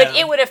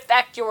it would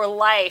affect your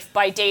life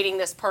by dating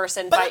this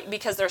person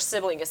because their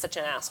sibling is such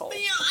an asshole.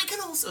 Yeah,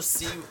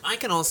 I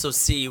can also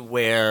see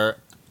where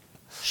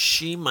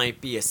she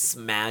might be a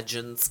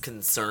smidgen's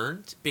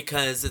concerned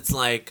because it's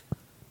like,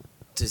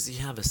 does he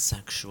have a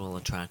sexual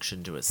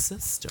attraction to his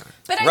sister?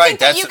 But I Right, think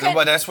that you could,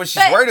 that's what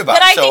she's worried about.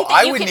 But I So think that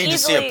I you would can need to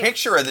see easily- a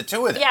picture of the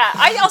two of them. Yeah,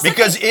 I also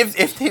Because think,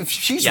 if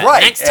she's Yeah,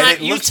 right, next and time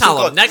it you looks tell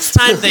too them. close- Next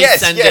time they Yes,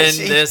 send yes,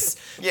 in this,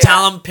 yeah.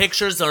 tell them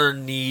pictures are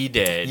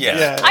needed.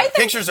 Yeah, I think-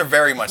 pictures are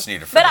very much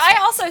needed for but this I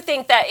one. also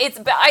think that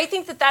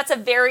that's a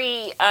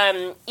very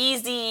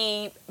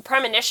easy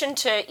premonition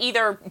to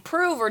either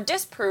prove or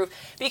disprove,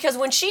 because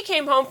when she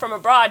came home from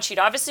abroad, she'd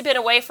obviously been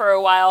away for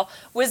a while.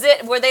 Were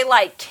they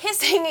like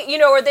kissing,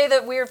 were they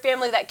the weird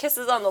family that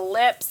kisses on the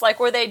lips?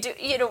 Like, were they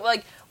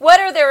like, what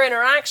are their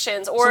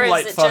interactions? Or Some is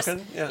light it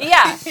fucking, just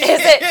yeah.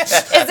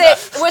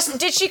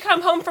 did she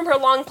come home from her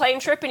long plane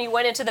trip and you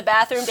went into the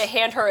bathroom to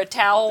hand her a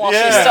towel while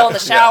she's Yeah. still in the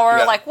shower?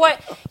 Yeah. Like, what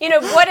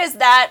is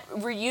that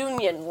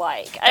reunion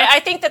like? I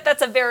think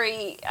that's a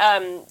very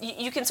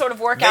you can sort of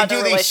work They out do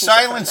the the relationship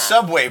silent from that.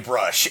 subway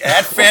brush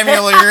at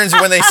family reunions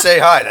when they say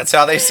hi. That's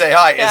how they say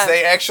hi. Yeah. Is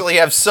they actually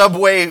have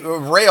subway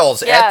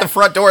rails Yeah. at the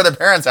front door of their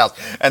parents' house,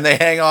 and they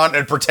hang on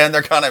and pretend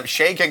they're kind of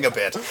shaking a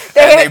bit,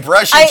 They- and they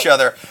brush each I-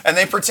 other, and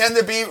they pretend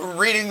to be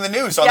reading the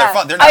news on Yeah. their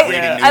phone. They're not I-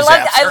 reading yeah. news I love-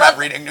 apps. I They're love- not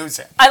reading news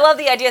apps. I love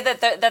the idea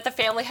that the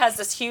family has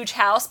this huge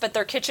house, but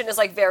their kitchen is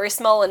like very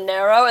small and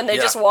narrow, and they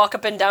Yeah. just walk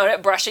up and down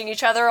it, brushing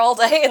each other all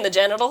day in the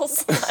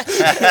genitals. I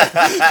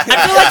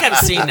feel like I've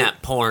seen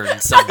that porn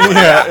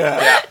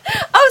somewhere.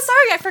 Oh,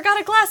 sorry, I forgot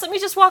a glass. Let me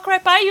just walk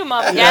right by you,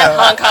 Mom. Yeah,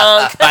 honk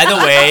honk. By the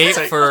way,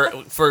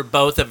 for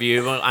both of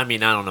you, I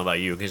mean, I don't know about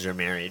you because you're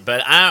married,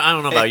 but I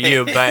don't know about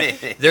you, but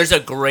there's a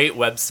great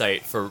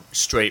website for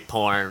straight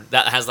porn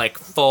that has like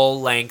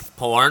full length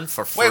porn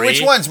for free. Wait,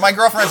 which ones? My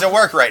girlfriend's at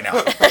work right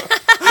now.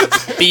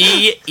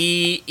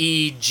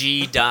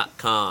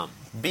 BEEG.com.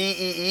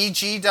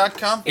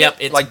 BEEG.com? Yep,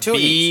 it's like two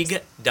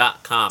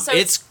Beeg.com. So-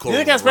 It's You great.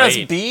 think that's pronounced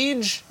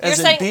Beej? As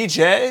in saying-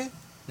 BJ?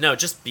 No,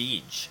 just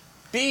Beej.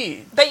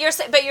 Beej. But you're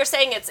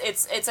saying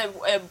it's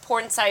a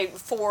porn site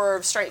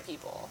for straight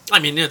people. I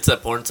mean, it's a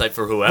porn site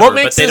for whoever, What but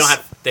makes they this-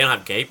 don't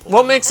have gay porn.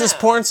 What makes this Yeah.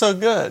 porn so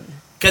good?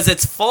 Because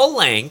it's full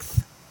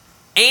length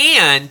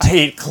and I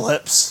hate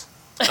clips.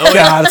 oh,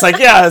 God, it's like,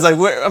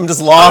 I'm just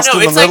lost no, in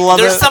the it's like middle of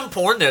there's it. some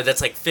porn there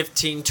that's like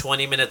 15,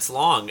 20 minutes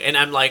long, and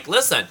I'm like,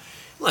 listen,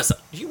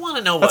 you want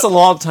to know what? That's a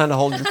long time to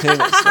hold your penis.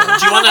 Man.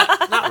 Do you want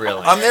to? Not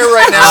really. I'm there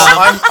right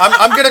now.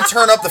 I'm going to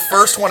turn up the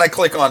first one I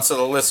click on so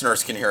the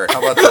listeners can hear it. How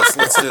about this?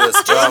 Let's do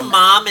this. Just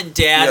mom and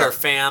dad yeah. or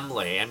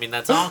family. I mean,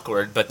 that's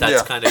awkward, but that's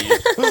Yeah. kind of.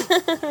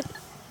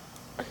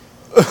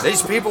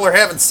 These people are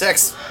having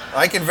sex.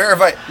 I can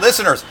verify.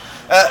 Listeners,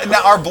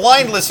 now our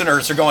blind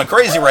listeners are going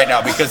crazy right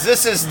now because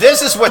this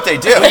is what they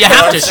do. You know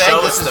have what to I'm saying?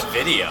 show This us is- the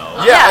video.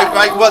 Yeah,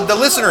 well, the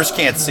listeners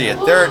can't see it.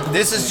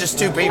 This is just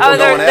two people Oh,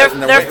 going at it.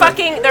 and they're waiting.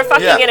 fucking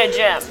Yeah. in a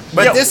gym.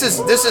 But this is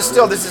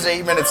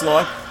 8 minutes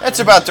long. That's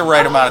about the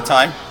right amount of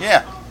time.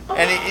 Yeah.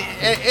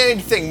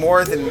 Anything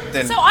more than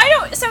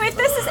So if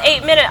this is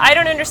 8 minutes, I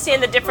don't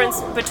understand the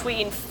difference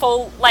between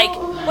full, like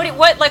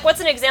what's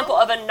an example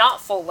of a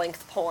not full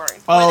length porn?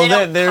 Where they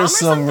don't there's come or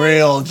some something?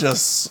 real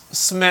just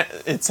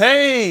it's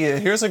hey,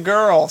 here's a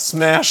girl,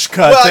 smash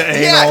cut Well, to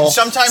yeah, anal,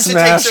 sometimes it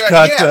smash takes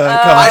cut yeah. to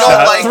I cum don't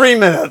shot, like- 3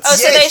 minutes. Oh,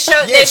 so Yes,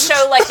 they yes.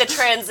 show like the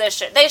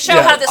transition. They show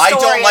Yeah. how the I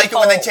story don't like it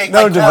when they unfolds. take No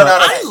like part develop-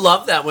 out of I it.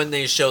 love that when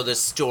they show the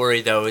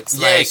story, though. It's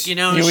Yes. like,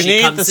 You she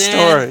need comes the in.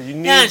 story. You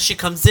need- Yeah, she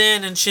comes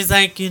in and she's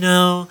like,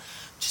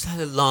 she's had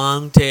a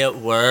long day at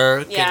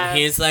work. Yeah. And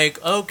he's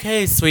like,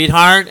 okay,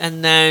 sweetheart.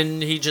 And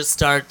then he just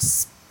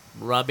starts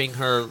rubbing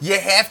her. You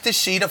have to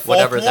see the full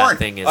Whatever porn. that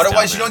thing is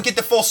Otherwise, down you don't there. get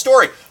the full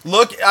story.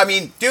 Look, I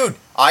mean, dude,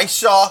 I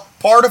saw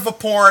part of a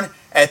porn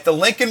at the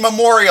Lincoln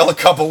Memorial a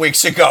couple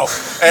weeks ago,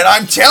 and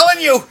I'm telling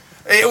you,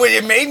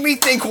 it made me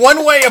think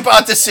one way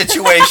about the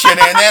situation, and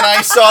then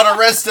I saw the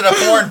rest of the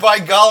porn, by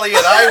golly,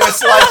 and I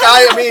was like,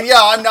 I mean, yeah,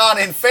 I'm not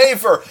in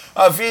favor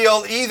of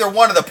either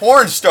one of the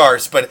porn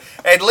stars, but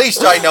at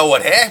least I know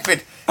what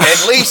happened.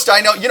 At least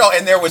I know,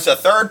 and there was a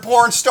third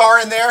porn star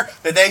in there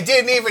that they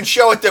didn't even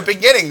show at the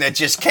beginning that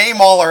just came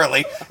all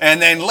early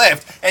and then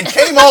left and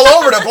came all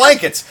over the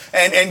blankets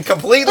and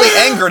completely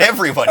angered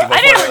everybody.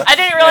 I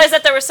didn't realize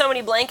that there were so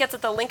many blankets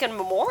at the Lincoln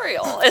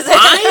Memorial. Is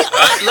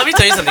it? Let me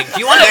tell you something. Do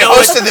you want to They know?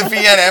 hosted the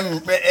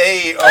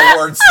VNMA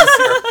Awards this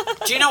year.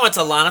 Do you know what's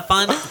a lot of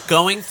fun?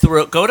 Go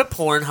to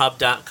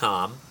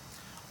Pornhub.com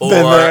or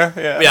Been there,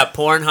 yeah.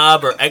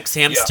 Pornhub or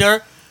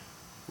Xhamster.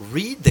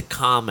 Read the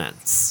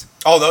comments.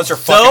 Oh, those are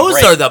fucking Those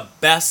great. are the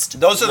best.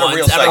 Those are the ones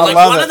real ever. sites. Like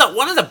I love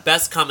one of the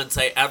best comments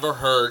I ever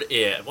heard.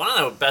 One of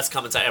the best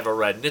comments I ever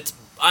read, and it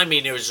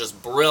was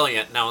just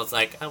brilliant. And I was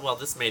like, oh well,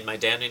 this made my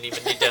day. I didn't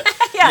even need to.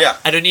 Yeah.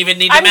 I don't even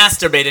need to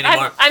masturbate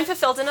anymore. I'm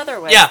fulfilled in other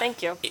ways. Yeah.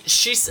 Thank you.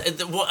 She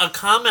said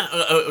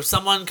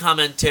someone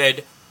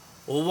commented,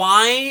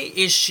 "Why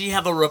is she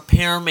have a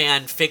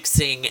repairman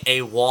fixing a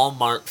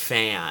Walmart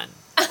fan?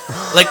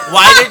 Like,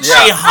 why did she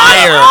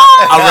hire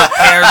a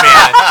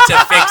repairman to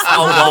fix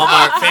a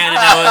Walmart fan?" And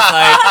I was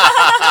like,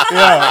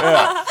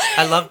 Yeah.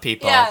 "I love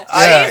people." Yeah.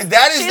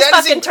 She's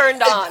fucking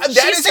turned on. That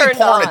She's is a turned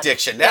porn on.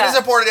 addiction. That is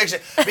a porn addiction.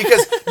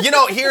 Because,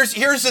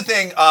 here's the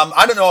thing.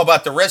 I don't know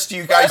about the rest of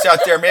you guys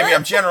out there. Maybe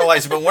I'm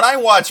generalizing, but when I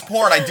watch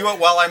porn, I do it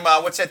while I'm,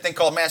 what's that thing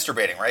called,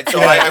 masturbating, right? So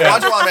I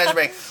watch it while I'm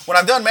masturbating. When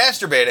I'm done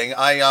masturbating,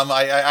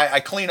 I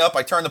clean up,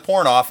 I turn the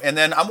porn off, and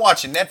then I'm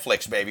watching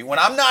Netflix, baby. When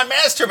I'm not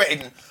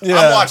masturbating,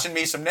 I'm watching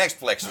me some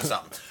Netflix or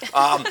something.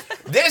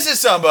 This is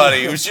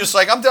somebody who's just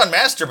like, I'm done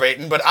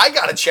masturbating, but I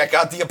got to check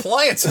out the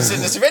appliances in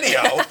this video.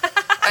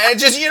 And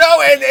just,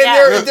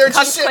 they're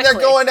just sitting there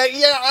going,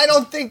 I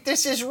don't think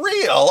this is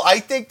real. I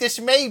think this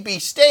may be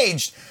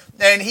staged.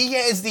 And he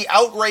has the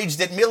outrage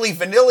that Milli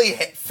Vanilli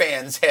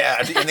fans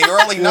had in the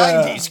early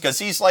 90s, because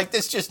he's like,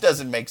 this just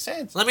doesn't make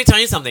sense. Let me tell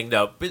you something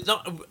though.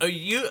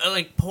 You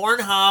like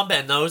Pornhub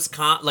and those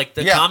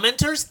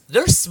commenters?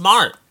 They're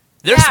smart.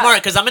 They're smart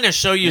because I'm going to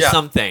show you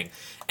something.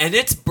 And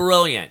it's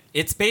brilliant.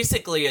 It's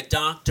basically a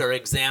doctor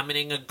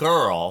examining a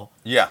girl.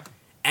 Yeah.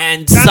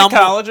 And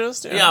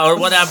Gynecologist, or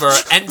whatever.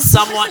 And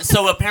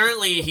so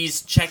apparently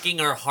he's checking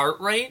her heart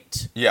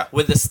rate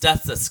with a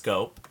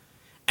stethoscope.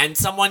 And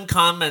someone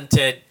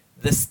commented,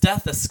 the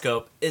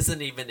stethoscope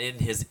isn't even in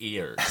his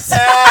ears. It's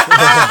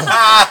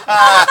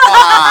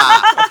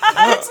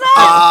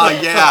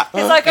not. Yeah.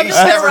 He's like, I'm He's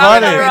just going to never rub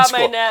it been in around school.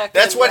 my neck.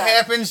 That's and, what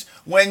happens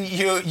when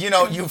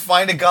you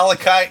find a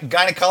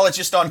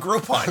gynecologist on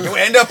Groupon. You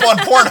end up on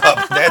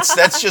Pornhub.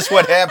 That's just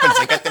what happens.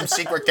 They got them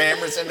secret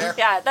cameras in there.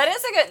 Yeah,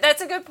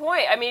 that's a good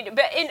point. I mean,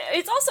 but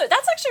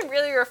that's actually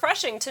really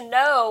refreshing to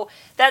know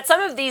that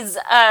some of these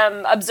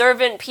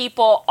observant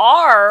people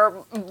are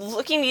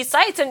looking at these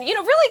sites and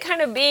really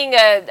kind of being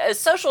a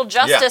social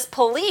justice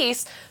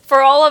police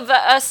for all of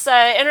us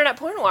internet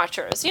porn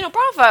watchers.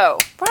 Bravo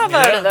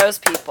to those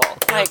people.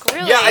 Like,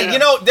 really.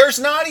 Yeah, there's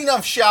not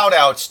enough shout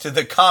outs to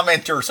the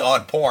commenters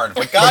on porn,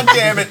 but god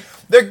damn it,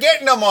 they're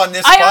getting them on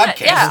this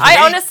podcast. I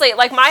honestly,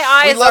 like, my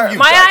eyes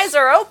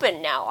are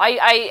open now.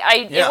 Yeah.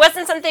 It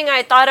wasn't something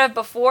I thought of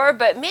before,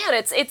 but man,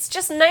 it's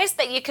just nice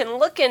that you can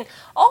look in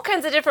all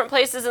kinds of different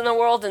places in the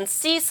world and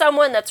see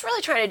someone that's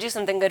really trying to do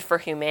something good for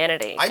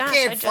humanity. I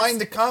can't find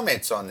the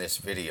comments on this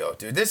video,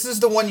 dude. This is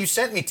the one you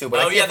sent me to, but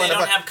I can't they find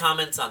don't have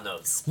comments on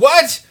those.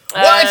 What?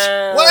 What?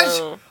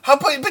 Oh.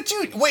 But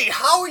dude, wait,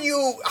 how do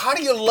you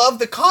love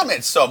the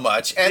comments so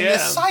much? And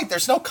this site,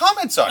 there's no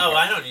comments on it. Oh,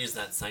 I don't use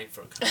that site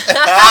for comments.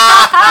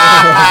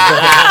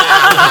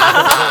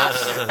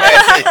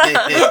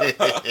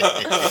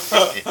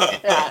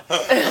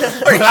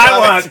 I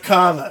want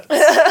comments.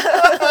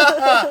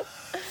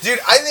 Dude,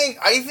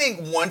 I think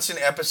once an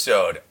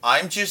episode,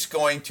 I'm just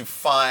going to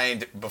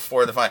find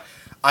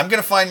I'm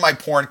going to find my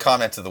porn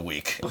comment of the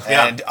week,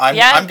 and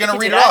I'm going to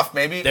read it off.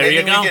 Maybe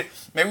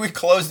we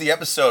close the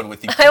episode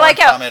with the porn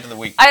comment of the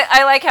week.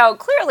 I like how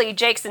clearly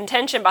Jake's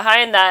intention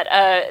behind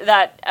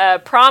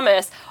that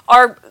promise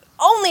are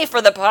only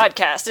for the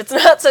podcast. It's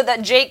not so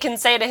that Jake can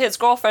say to his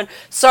girlfriend,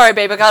 "Sorry,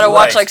 babe, I got to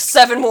watch like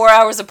 7 more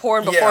hours of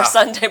porn before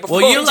Sunday."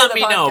 Before you we let do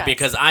the me know podcast."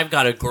 because I've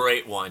got a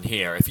great one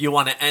here. If you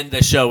want to end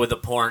the show with a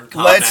porn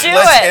comment, Let's end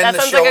That the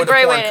sounds show like a with a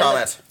great porn way to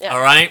comment. Yeah.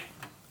 All right.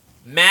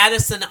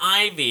 Madison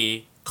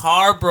Ivy,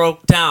 car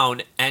broke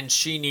down and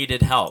she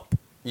needed help.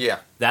 Yeah.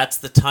 That's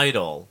the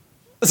title.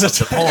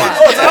 It's a porn.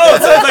 Oh, it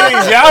sounds like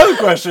these Yahoo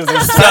questions.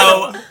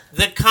 So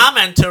the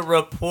commenter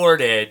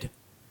reported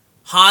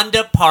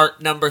Honda part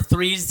number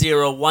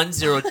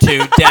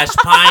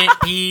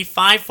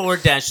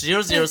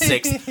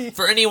 30102-P54-006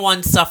 for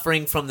anyone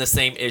suffering from the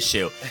same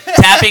issue.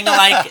 Tapping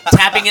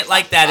it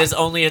like that is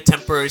only a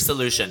temporary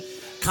solution.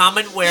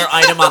 Common wear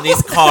item on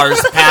these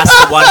cars past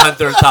the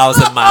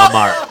 100,000 mile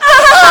mark.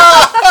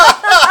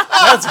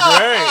 That's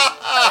great.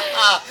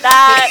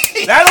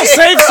 That'll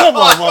save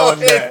someone one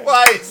day.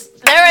 Advice.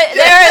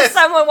 There is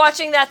someone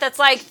watching that's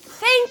like,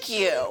 thank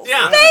you.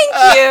 Yeah. Thank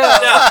you.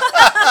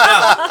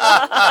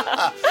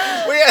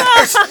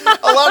 There's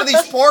a lot of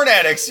these porn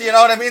addicts, you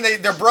know what I mean?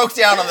 They're broke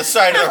down on the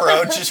side of the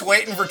road just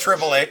waiting for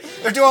AAA.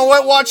 They're doing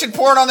what? Watching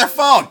porn on their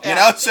phone, you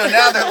know? So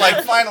now they're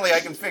like, finally, I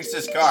can fix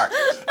this car.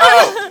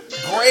 Oh,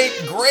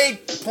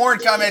 great porn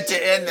comment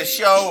to end the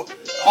show.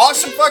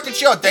 Awesome fucking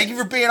show. Thank you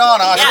for being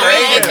on, Oscar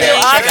Aydin. Thank you,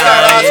 Oscar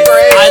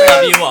Aydin. I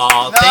love you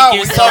all. Thank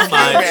you so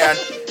much. Man.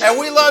 And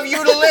we love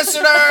you, the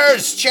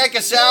listeners. Check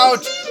us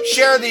out.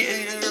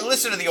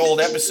 Listen to the old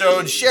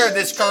episodes. Share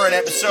this current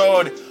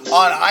episode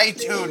on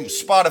iTunes,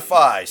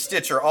 Spotify,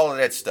 Stitcher, all of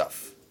that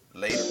stuff.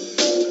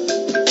 Later.